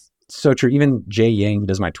 That's so true. Even Jay Yang, who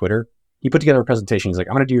does my Twitter, he put together a presentation. He's like,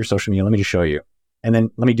 I'm going to do your social media. Let me just show you. And then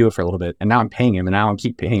let me do it for a little bit. And now I'm paying him. And now I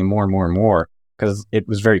keep paying him more and more and more. Because it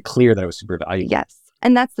was very clear that it was super valuable. Yes.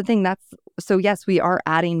 And that's the thing. So yes, we are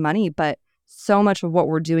adding money, but so much of what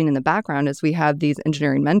we're doing in the background is we have these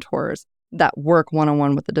engineering mentors that work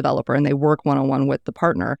one-on-one with the developer and they work one-on-one with the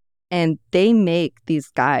partner. And they make these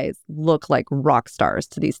guys look like rock stars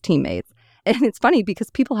to these teammates. And it's funny because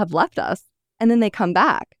people have left us and then they come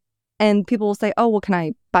back and people will say, oh, well, can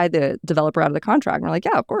I buy the developer out of the contract? And we're like,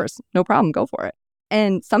 yeah, of course. No problem. Go for it.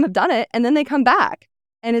 And some have done it and then they come back.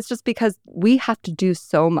 And it's just because we have to do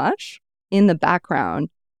so much in the background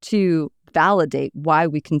to validate why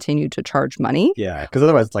we continue to charge money. Yeah, because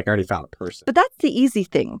otherwise it's like I already found a person. But that's the easy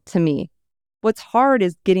thing to me. What's hard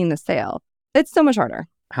is getting the sale. It's so much harder.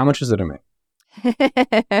 How much is it to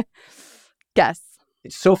make? Guess.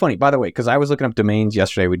 It's so funny, by the way, because I was looking up domains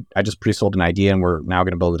yesterday. I just pre-sold an idea and we're now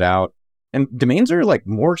going to build it out. And domains are like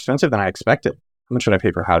more expensive than I expected. How much should I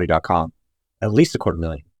pay for howdy.com? At least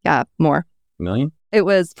 $250,000. Yeah, more. $1 million? It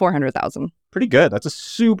was $400,000. Pretty good. That's a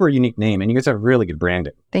super unique name. And you guys have really good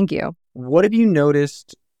branding. Thank you. What have you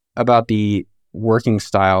noticed about the working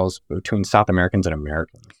styles between South Americans and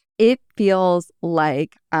Americans? It feels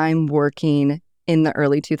like I'm working in the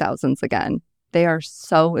early 2000s again. They are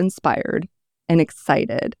so inspired and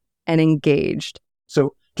excited and engaged.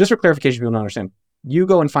 So just for clarification, people don't understand, you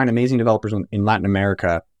go and find amazing developers in Latin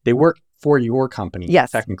America. They work for your company,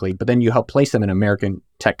 yes, technically, but then you help place them in American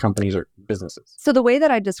tech companies or businesses. So the way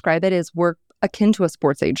that I describe it is we're akin to a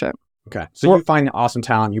sports agent. Okay. So you find awesome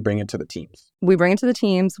talent, you bring it to the teams. We bring it to the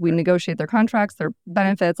teams, we negotiate their contracts, their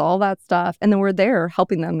benefits, all that stuff. And then we're there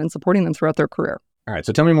helping them and supporting them throughout their career. All right.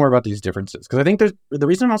 So tell me more about these differences. Because I think the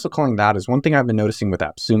reason I'm also calling that is one thing I've been noticing with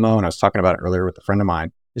AppSumo, and I was talking about it earlier with a friend of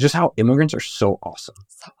mine, is just how immigrants are so awesome.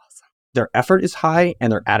 So awesome. Their effort is high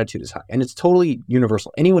and their attitude is high. And it's totally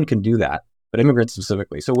universal. Anyone can do that, but immigrants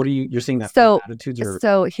specifically. So what are you're seeing that attitudes are...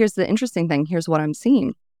 So here's the interesting thing. Here's what I'm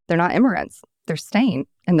seeing. They're not immigrants. They're staying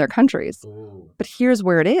in their countries. Ooh. But here's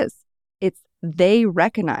where it is. It's they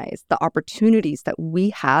recognize the opportunities that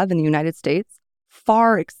we have in the United States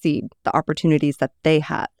far exceed the opportunities that they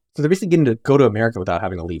had. So they're basically getting to go to America without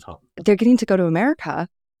having to leave home. They're getting to go to America.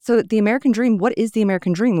 So the American dream, what is the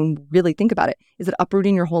American dream when we really think about it? Is it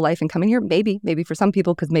uprooting your whole life and coming here? Maybe for some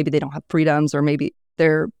people, because maybe they don't have freedoms or maybe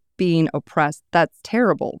they're being oppressed. That's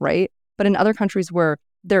terrible, right? But in other countries where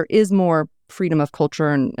there is more freedom of culture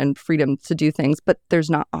and freedom to do things, but there's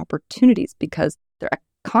not opportunities because their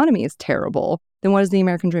economy is terrible, then what is the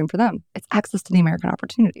American dream for them? It's access to the American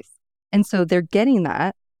opportunities. And so they're getting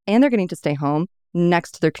that, and they're getting to stay home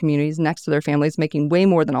next to their communities, next to their families, making way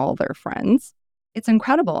more than all of their friends. It's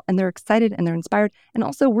incredible, and they're excited and they're inspired. And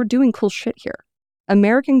also, we're doing cool shit here.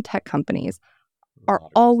 American tech companies are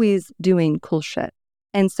always doing cool shit.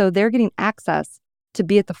 And so they're getting access to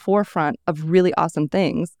be at the forefront of really awesome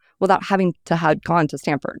things without having to have gone to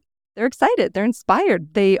Stanford. They're excited. They're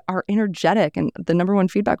inspired. They are energetic. And the number one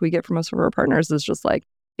feedback we get from most of our partners is just like,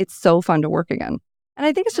 it's so fun to work again. And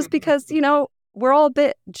I think it's just because, we're all a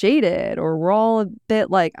bit jaded, or we're all a bit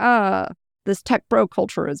like, this tech bro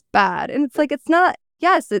culture is bad. And it's like, it's not,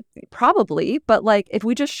 yes, it probably, but like, if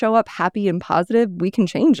we just show up happy and positive, we can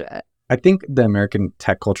change it. I think the American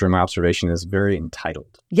tech culture, in my observation, is very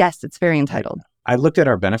entitled. Yes, it's very entitled. I looked at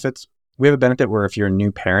our benefits. We have a benefit where if you're a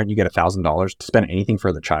new parent, you get $1,000 to spend anything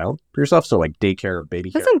for the child, for yourself. So like daycare or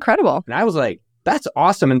baby care. That's incredible. And I was like, that's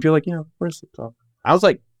awesome. And people are like, where's the stuff? I was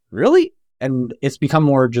like, really? And it's become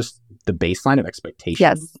more just the baseline of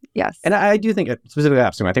expectations. Yes. And I do think, specifically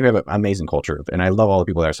AppSumo, I think we have an amazing culture. And I love all the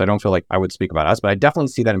people there. So I don't feel like I would speak about us, but I definitely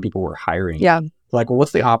see that in people who are hiring. Yeah. Like, well,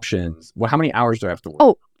 what's the options? Well, how many hours do I have to work?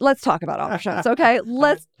 Oh, let's talk about options, okay?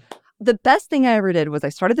 The best thing I ever did was I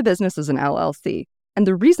started the business as an LLC. And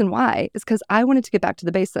the reason why is because I wanted to get back to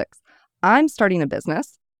the basics. I'm starting a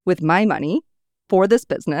business with my money for this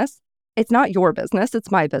business. It's not your business, it's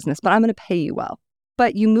my business, but I'm going to pay you well.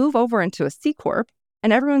 But you move over into a C Corp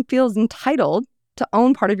and everyone feels entitled to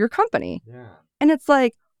own part of your company. Yeah. And it's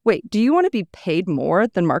like, wait, do you want to be paid more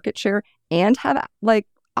than market share and have like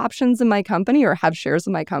options in my company or have shares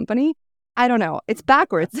in my company? I don't know. It's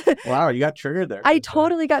backwards. Wow, you got triggered there. I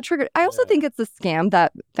totally got triggered. I also think it's a scam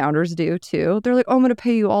that founders do too. They're like, oh, I'm going to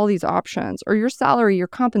pay you all these options, or your salary, your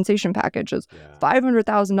compensation package is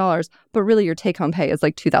 $500,000, but really your take-home pay is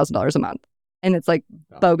like $2,000 a month. And it's like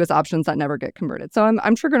bogus options that never get converted. So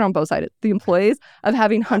I'm triggered on both sides. The employees of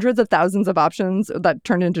having hundreds of thousands of options that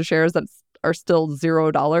turn into shares that are still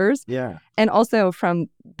 $0. Yeah. And also from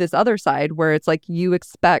this other side where it's like you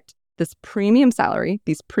expect this premium salary,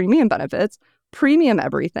 these premium benefits, premium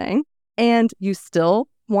everything, and you still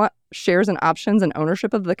want shares and options and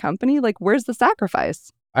ownership of the company. Like, where's the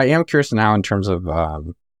sacrifice? I am curious now in terms of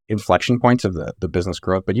inflection points of the business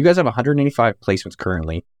growth, but you guys have 185 placements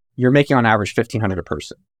currently. You're making on average $1,500 a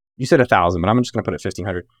person. You said 1,000, but I'm just going to put it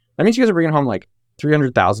 $1,500. That means you guys are bringing home like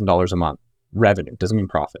 $300,000 a month revenue. Doesn't mean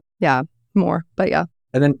profit. Yeah, more, but yeah.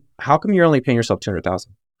 And then how come you're only paying yourself $200,000?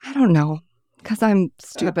 I don't know. Because I'm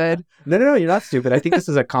stupid. No, you're not stupid. I think this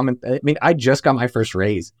is a common... I mean, I just got my first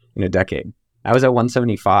raise in a decade. I was at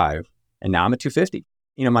 175 and now I'm at 250.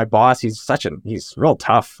 My boss, he's real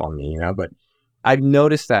tough on me, but I've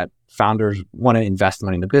noticed that founders want to invest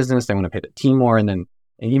money in the business. They want to pay the team more. And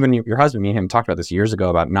even your husband, me and him talked about this years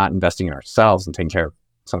ago about not investing in ourselves and taking care of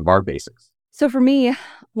some of our basics. So for me,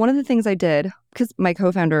 one of the things I did, because my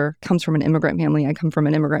co-founder comes from an immigrant family, I come from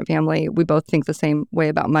an immigrant family. We both think the same way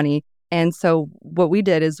about money. And so what we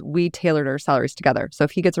did is we tailored our salaries together. So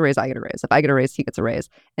if he gets a raise, I get a raise. If I get a raise, he gets a raise.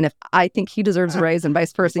 And if I think he deserves a raise and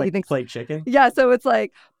vice versa, like he thinks... plate chicken? Yeah, so it's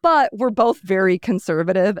like, but we're both very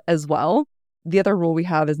conservative as well. The other rule we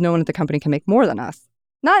have is no one at the company can make more than us.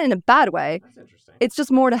 Not in a bad way. That's interesting. It's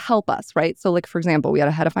just more to help us, right? So like, for example, we had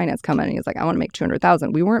a head of finance come in and he's like, I want to make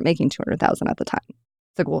 200,000. We weren't making 200,000 at the time.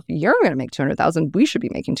 It's like, well, if you're going to make 200,000, we should be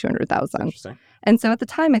making 200,000. Interesting. And so at the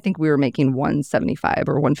time, I think we were making 175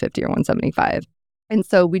 or 150 or 175. And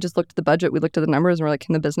so we just looked at the budget, we looked at the numbers, and we're like,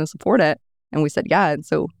 can the business afford it? And we said, yeah. And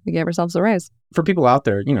so we gave ourselves a raise. For people out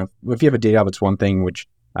there, if you have a day job, it's one thing, which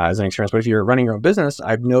is an experience. But if you're running your own business,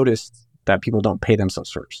 I've noticed that people don't pay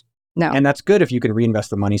themselves first. No. And that's good if you can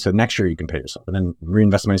reinvest the money so next year you can pay yourself and then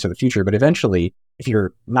reinvest the money for the future. But eventually, if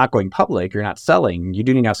you're not going public, you're not selling, you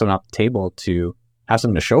do need to have someone off the table to have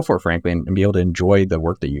something to show for, frankly, and be able to enjoy the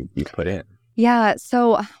work that you put in. Yeah.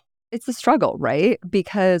 So it's a struggle, right?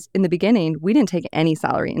 Because in the beginning, we didn't take any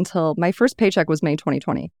salary until my first paycheck was May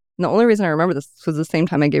 2020. And the only reason I remember this was the same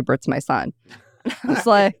time I gave birth to my son. I was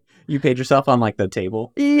like... You paid yourself on like the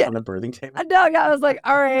table? Yeah. On the birthing table? No, yeah. I was like,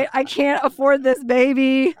 all right, I can't afford this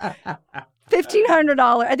baby.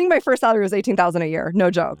 $1,500. I think my first salary was $18,000 a year. No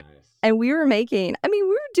joke. Nice. And we were making, we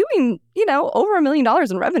were doing, over $1 million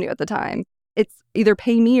in revenue at the time. It's either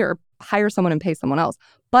pay me or hire someone and pay someone else.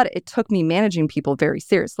 But it took me managing people very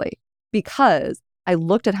seriously because I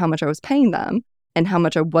looked at how much I was paying them and how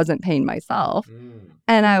much I wasn't paying myself.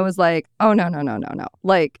 And I was like, oh, no.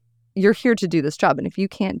 Like, you're here to do this job. And if you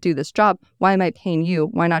can't do this job, why am I paying you?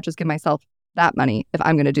 Why not just give myself that money if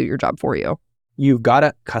I'm going to do your job for you? You've got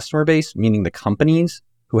a customer base, meaning the companies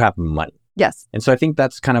who have money. Yes. And so I think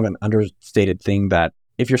that's kind of an understated thing that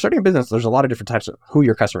if you're starting a business, there's a lot of different types of who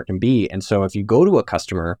your customer can be. And so if you go to a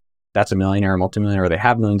customer that's a millionaire, multimillionaire, or they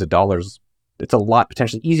have millions of dollars, it's a lot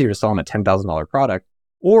potentially easier to sell them a $10,000 product,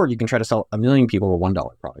 or you can try to sell 1 million people a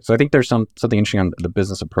 $1 product. So I think there's something interesting on the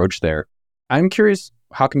business approach there. I'm curious,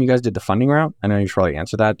 how come you guys did the funding route? I know you should probably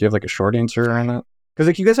answer that. Do you have like a short answer on that? Because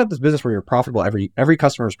like you guys have this business where you're profitable. Every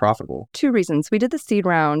customer is profitable. 2 reasons. We did the seed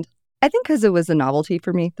round, I think because it was a novelty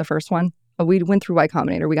for me, the first one. We went through Y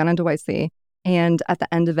Combinator. We got into YC. And at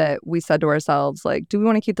the end of it, we said to ourselves, like, do we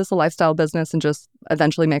want to keep this a lifestyle business and just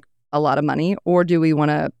eventually make a lot of money? Or do we want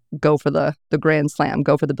to go for the grand slam,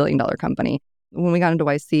 go for the $1 billion company? When we got into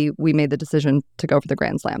YC, we made the decision to go for the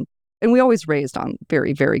grand slam. And we always raised on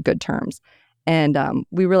very, very good terms. And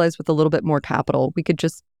we realized with a little bit more capital, we could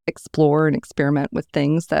just explore and experiment with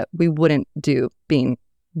things that we wouldn't do being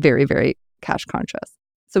very, very cash conscious.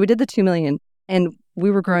 So we did the 2 million and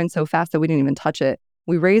we were growing so fast that we didn't even touch it.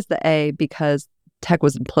 We raised the A because tech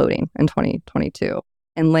was imploding in 2022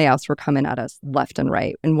 and layoffs were coming at us left and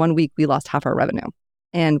right. In 1 week, we lost half our revenue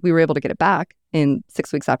and we were able to get it back in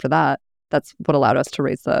 6 weeks after that. That's what allowed us to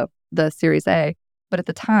raise the Series A. But at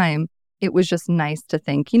the time, it was just nice to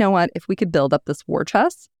think, you know what, if we could build up this war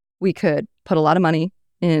chest, we could put a lot of money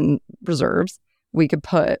in reserves. We could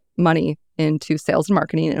put money into sales and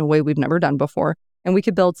marketing in a way we've never done before. And we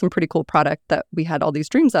could build some pretty cool product that we had all these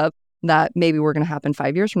dreams of that maybe were going to happen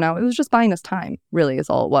 5 years from now. It was just buying us time, really, is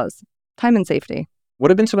all it was. Time and safety.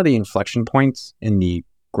 What have been some of the inflection points in the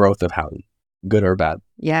growth of Howdy, good or bad?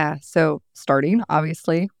 Yeah. So starting,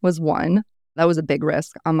 obviously, was one. That was a big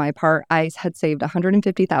risk on my part. I had saved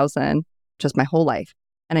 $150,000 just my whole life.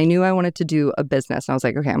 And I knew I wanted to do a business. And I was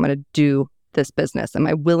like, okay, I'm going to do this business. Am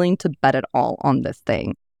I willing to bet it all on this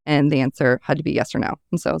thing? And the answer had to be yes or no.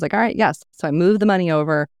 And so I was like, all right, yes. So I moved the money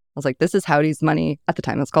over. I was like, this is Howdy's money. At the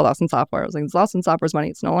time, it was called Austin Software. I was like, it's Austin Software's money.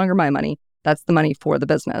 It's no longer my money. That's the money for the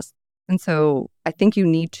business. And so I think you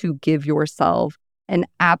need to give yourself an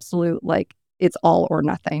absolute, like, it's all or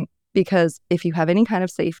nothing. Because if you have any kind of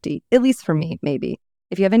safety, at least for me, maybe,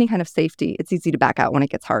 if you have any kind of safety, it's easy to back out when it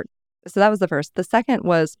gets hard. So that was the first. The second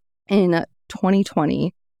was in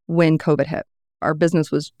 2020 when COVID hit. Our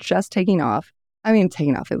business was just taking off. I mean,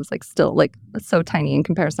 taking off, it was like still like so tiny in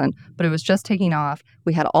comparison, but it was just taking off.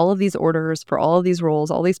 We had all of these orders for all of these roles,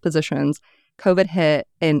 all these positions. COVID hit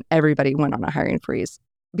and everybody went on a hiring freeze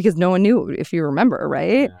because no one knew, if you remember,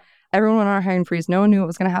 right? Yeah. Everyone went on a hiring freeze. No one knew what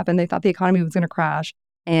was going to happen. They thought the economy was going to crash.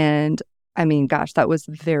 And I mean, gosh, that was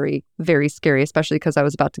very, very scary, especially because I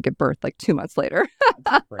was about to give birth like 2 months later.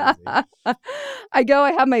 I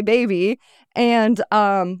have my baby and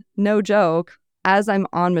no joke, as I'm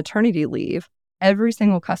on maternity leave, every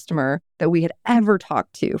single customer that we had ever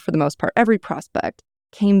talked to, for the most part, every prospect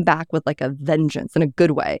came back with like a vengeance in a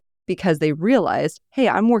good way because they realized, hey,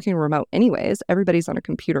 I'm working remote anyways. Everybody's on a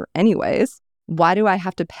computer anyways. Why do I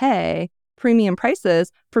have to pay premium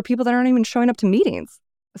prices for people that aren't even showing up to meetings?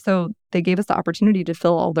 So they gave us the opportunity to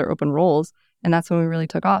fill all their open roles. And that's when we really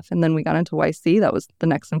took off. And then we got into YC. That was the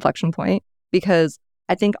next inflection point. Because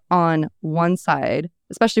I think on one side,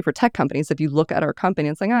 especially for tech companies, if you look at our company,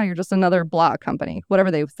 it's like, oh, you're just another blog company, whatever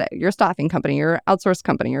they say. You're a staffing company, you're an outsourced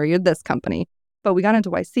company, or you're this company. But we got into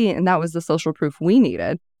YC, and that was the social proof we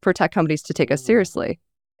needed for tech companies to take us seriously.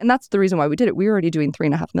 And that's the reason why we did it. We were already doing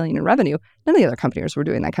 $3.5 million in revenue. None of the other companies were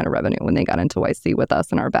doing that kind of revenue when they got into YC with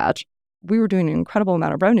us in our batch. We were doing an incredible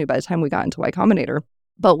amount of revenue by the time we got into Y Combinator.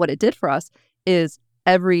 But what it did for us is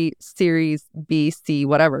every Series B, C,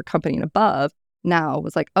 whatever company and above now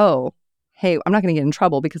was like, oh, hey, I'm not going to get in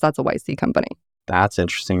trouble because that's a YC company. That's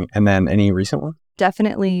interesting. And then any recent one?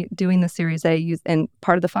 Definitely doing the Series A and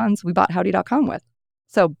part of the funds we bought Howdy.com with.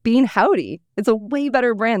 So being Howdy, it's a way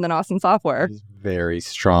better brand than Austin Software. It was very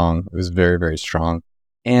strong. It was very, very strong.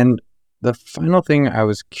 And the final thing I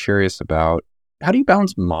was curious about, how do you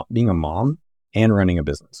balance being a mom and running a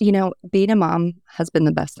business? You know, being a mom has been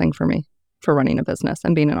the best thing for me for running a business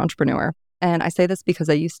and being an entrepreneur. And I say this because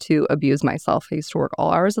I used to abuse myself. I used to work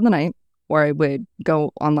all hours of the night, or I would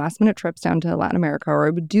go on last minute trips down to Latin America, or I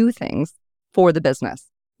would do things for the business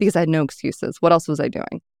because I had no excuses. What else was I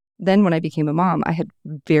doing? Then when I became a mom, I had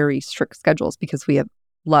very strict schedules because we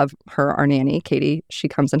love her, our nanny, Katie. She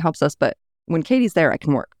comes and helps us. But when Katie's there, I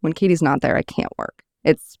can work. When Katie's not there, I can't work.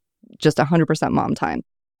 It's just 100% mom time.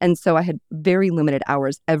 And so I had very limited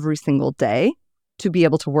hours every single day to be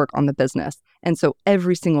able to work on the business. And so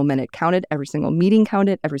every single minute counted, every single meeting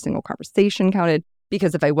counted, every single conversation counted,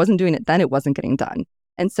 because if I wasn't doing it then, it wasn't getting done.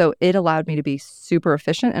 And so it allowed me to be super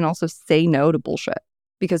efficient and also say no to bullshit,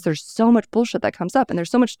 because there's so much bullshit that comes up and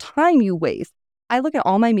there's so much time you waste. I look at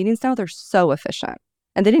all my meetings now, they're so efficient.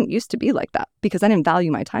 And they didn't used to be like that because I didn't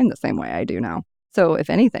value my time the same way I do now. So if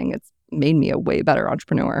anything, it's made me a way better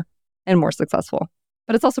entrepreneur and more successful.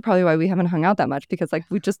 But it's also probably why we haven't hung out that much, because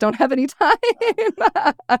we just don't have any time.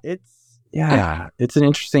 It's an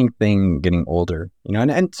interesting thing getting older,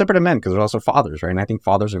 and separate to men, because there's also fathers, right? And I think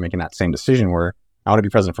fathers are making that same decision where I want to be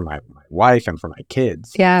present for my wife and for my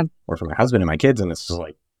kids. Yeah. Or for my husband and my kids. And it's just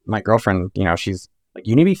like my girlfriend, she's like,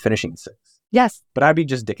 you need to be finishing 6. Yes. But I'd be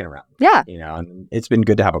just dicking around. Yeah. And it's been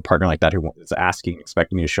good to have a partner like that who is asking,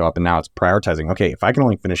 expecting me to show up. And now it's prioritizing, okay, if I can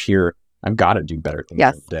only finish here, I've got to do better things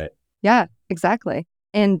in the day. Yeah, exactly.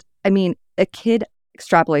 And I mean, a kid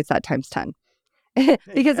extrapolates that times 10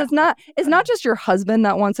 because it's not just your husband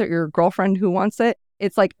that wants it, your girlfriend who wants it.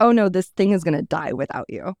 It's like, oh no, this thing is going to die without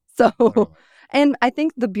you. So, and I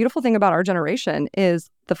think the beautiful thing about our generation is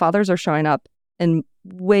the fathers are showing up in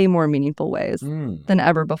way more meaningful ways than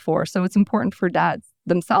ever before. So it's important for dads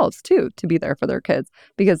themselves too, to be there for their kids,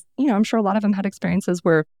 because, I'm sure a lot of them had experiences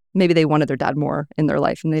where maybe they wanted their dad more in their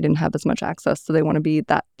life and they didn't have as much access. So they want to be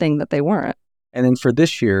that thing that they weren't. And then for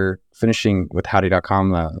this year, finishing with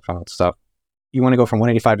Howdy.com, the final stuff, you want to go from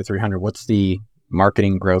 185 to 300. What's the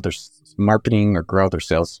marketing growth or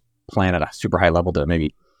sales plan at a super high level to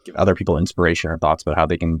maybe give other people inspiration or thoughts about how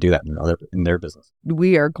they can do that in their business?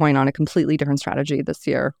 We are going on a completely different strategy this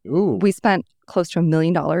year. Ooh. We spent close to $1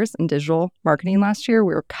 million in digital marketing last year.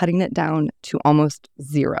 We were cutting it down to almost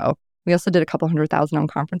zero. We also did a couple $100,000 on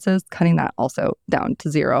conferences, cutting that also down to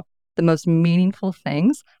zero. The most meaningful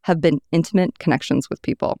things have been intimate connections with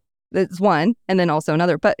people. That's one, and then also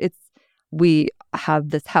another. But we have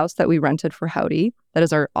this house that we rented for Howdy that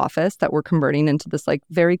is our office that we're converting into this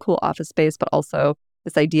very cool office space, but also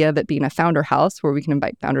this idea of it being a founder house where we can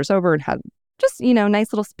invite founders over and have just,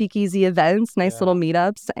 nice little speakeasy events, nice little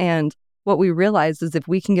meetups. And what we realized is if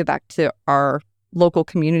we can give back to our local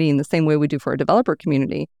community in the same way we do for our developer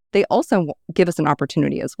community, they also give us an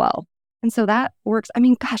opportunity as well. And so that works. I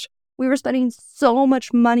mean, gosh, we were spending so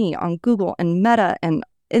much money on Google and Meta and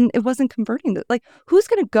it wasn't converting. Who's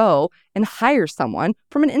going to go and hire someone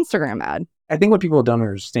from an Instagram ad? I think what people don't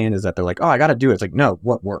understand is that they're like, oh, I got to do it. It's like, no,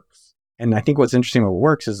 what works? And I think what's interesting, what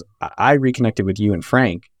works is I reconnected with you and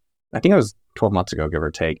Frank. I think it was 12 months ago, give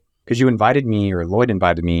or take, because you invited me, or Lloyd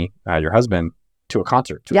invited me, your husband, to a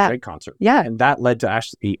concert, a Drake concert. Yeah. And that led to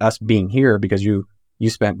actually us being here because you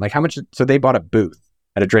spent how much? So they bought a booth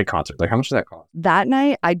at a Drake concert. How much did that cost? That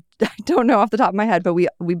night, I don't know off the top of my head, but we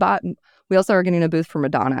also are getting a booth for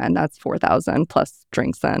Madonna, and that's $4,000 plus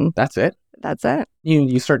drinks in. That's it? That's it.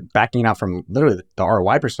 You start backing out from literally the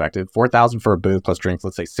ROI perspective, $4,000 for a booth plus drinks,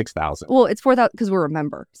 let's say $6,000. Well, it's $4,000 because we're a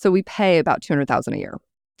member. So we pay about $200,000 a year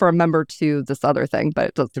for a member to this other thing.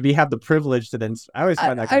 But have the privilege to then, I always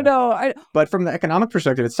find that. I know. But from the economic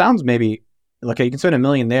perspective, it sounds maybe, okay, you can spend $1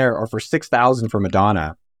 million there, or for $6,000 for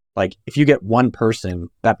Madonna. If you get one person,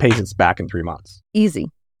 that pays its back in 3 months. Easy.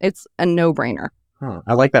 It's a no-brainer. Huh.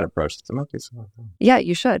 I like that approach. Yeah,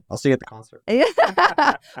 you should. I'll see you at the concert.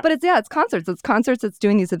 But it's concerts. It's concerts. It's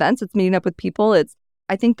doing these events. It's meeting up with people.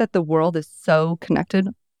 I think that the world is so connected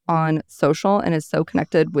on social and is so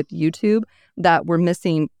connected with YouTube that we're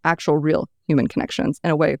missing actual real human connections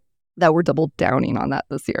in a way that we're double downing on that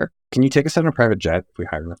this year. Can you take us on a private jet if we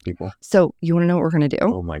hire enough people? So you want to know what we're going to do?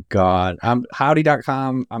 Oh my God. I'm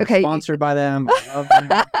Howdy.com. I'm Okay. sponsored by them. I love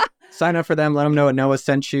them. Sign up for them. Let them know what Noah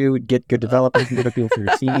sent you. Get good developers and good people for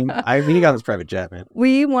your team. I really got this private jet, man.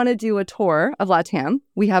 We want to do a tour of LATAM.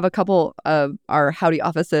 We have a couple of our Howdy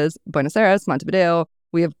offices, Buenos Aires, Montevideo.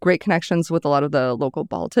 We have great connections with a lot of the local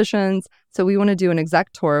politicians. So we want to do an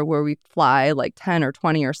exec tour where we fly like 10 or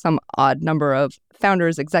 20 or some odd number of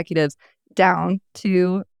founders, executives down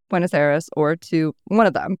to Buenos Aires or to one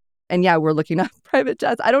of them. And yeah, we're looking at private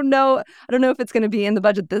jets. I don't know if it's going to be in the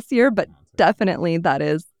budget this year, but definitely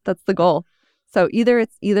that's the goal. So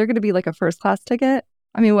it's either going to be like a first class ticket.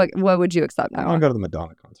 I mean, what would you accept now? I want to go to the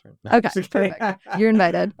Madonna concert. Okay, perfect. You're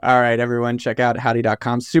invited. All right, everyone, check out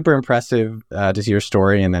howdy.com. Super impressive to see your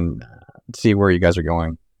story and then see where you guys are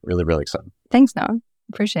going. Really, really excited. Thanks, Noah.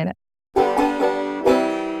 Appreciate it.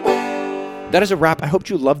 That is a wrap. I hope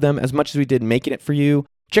you love them as much as we did making it for you.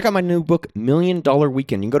 Check out my new book, $1 Million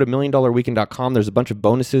Weekend. You can go to milliondollarweekend.com. There's a bunch of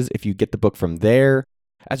bonuses if you get the book from there.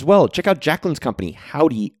 As well, check out Jacqueline's company,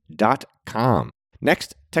 howdy.com.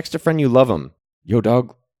 Next, text a friend you love them. Yo,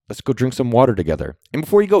 dog, let's go drink some water together. And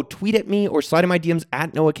before you go, tweet at me or slide in my DMs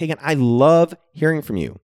at Noah Kagan. I love hearing from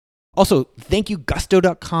you. Also, thank you,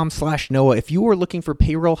 gusto.com/Noah. If you are looking for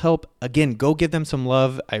payroll help, again, go give them some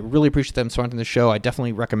love. I really appreciate them sponsoring the show. I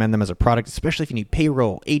definitely recommend them as a product, especially if you need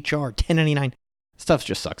payroll, HR, 1099. Stuff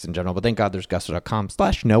just sucks in general, but thank God there's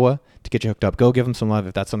gusto.com/Noah to get you hooked up. Go give them some love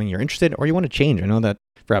if that's something you're interested in or you want to change. I know that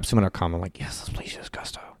for AppSumo.com, I'm like, yes, let's please use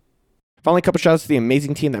Gusto. Finally, a couple shout outs to the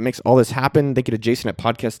amazing team that makes all this happen. Thank you to Jason at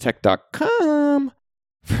podcasttech.com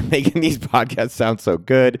for making these podcasts sound so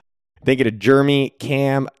good. Thank you to Jeremy,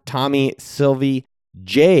 Cam, Tommy, Sylvie,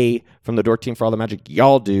 Jay from the Dork team for all the magic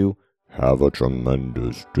y'all do. Have a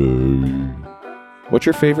tremendous day. What's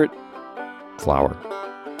your favorite flower?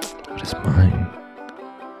 What is mine?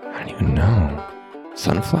 I don't even know.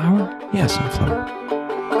 Sunflower? Yeah, sunflower.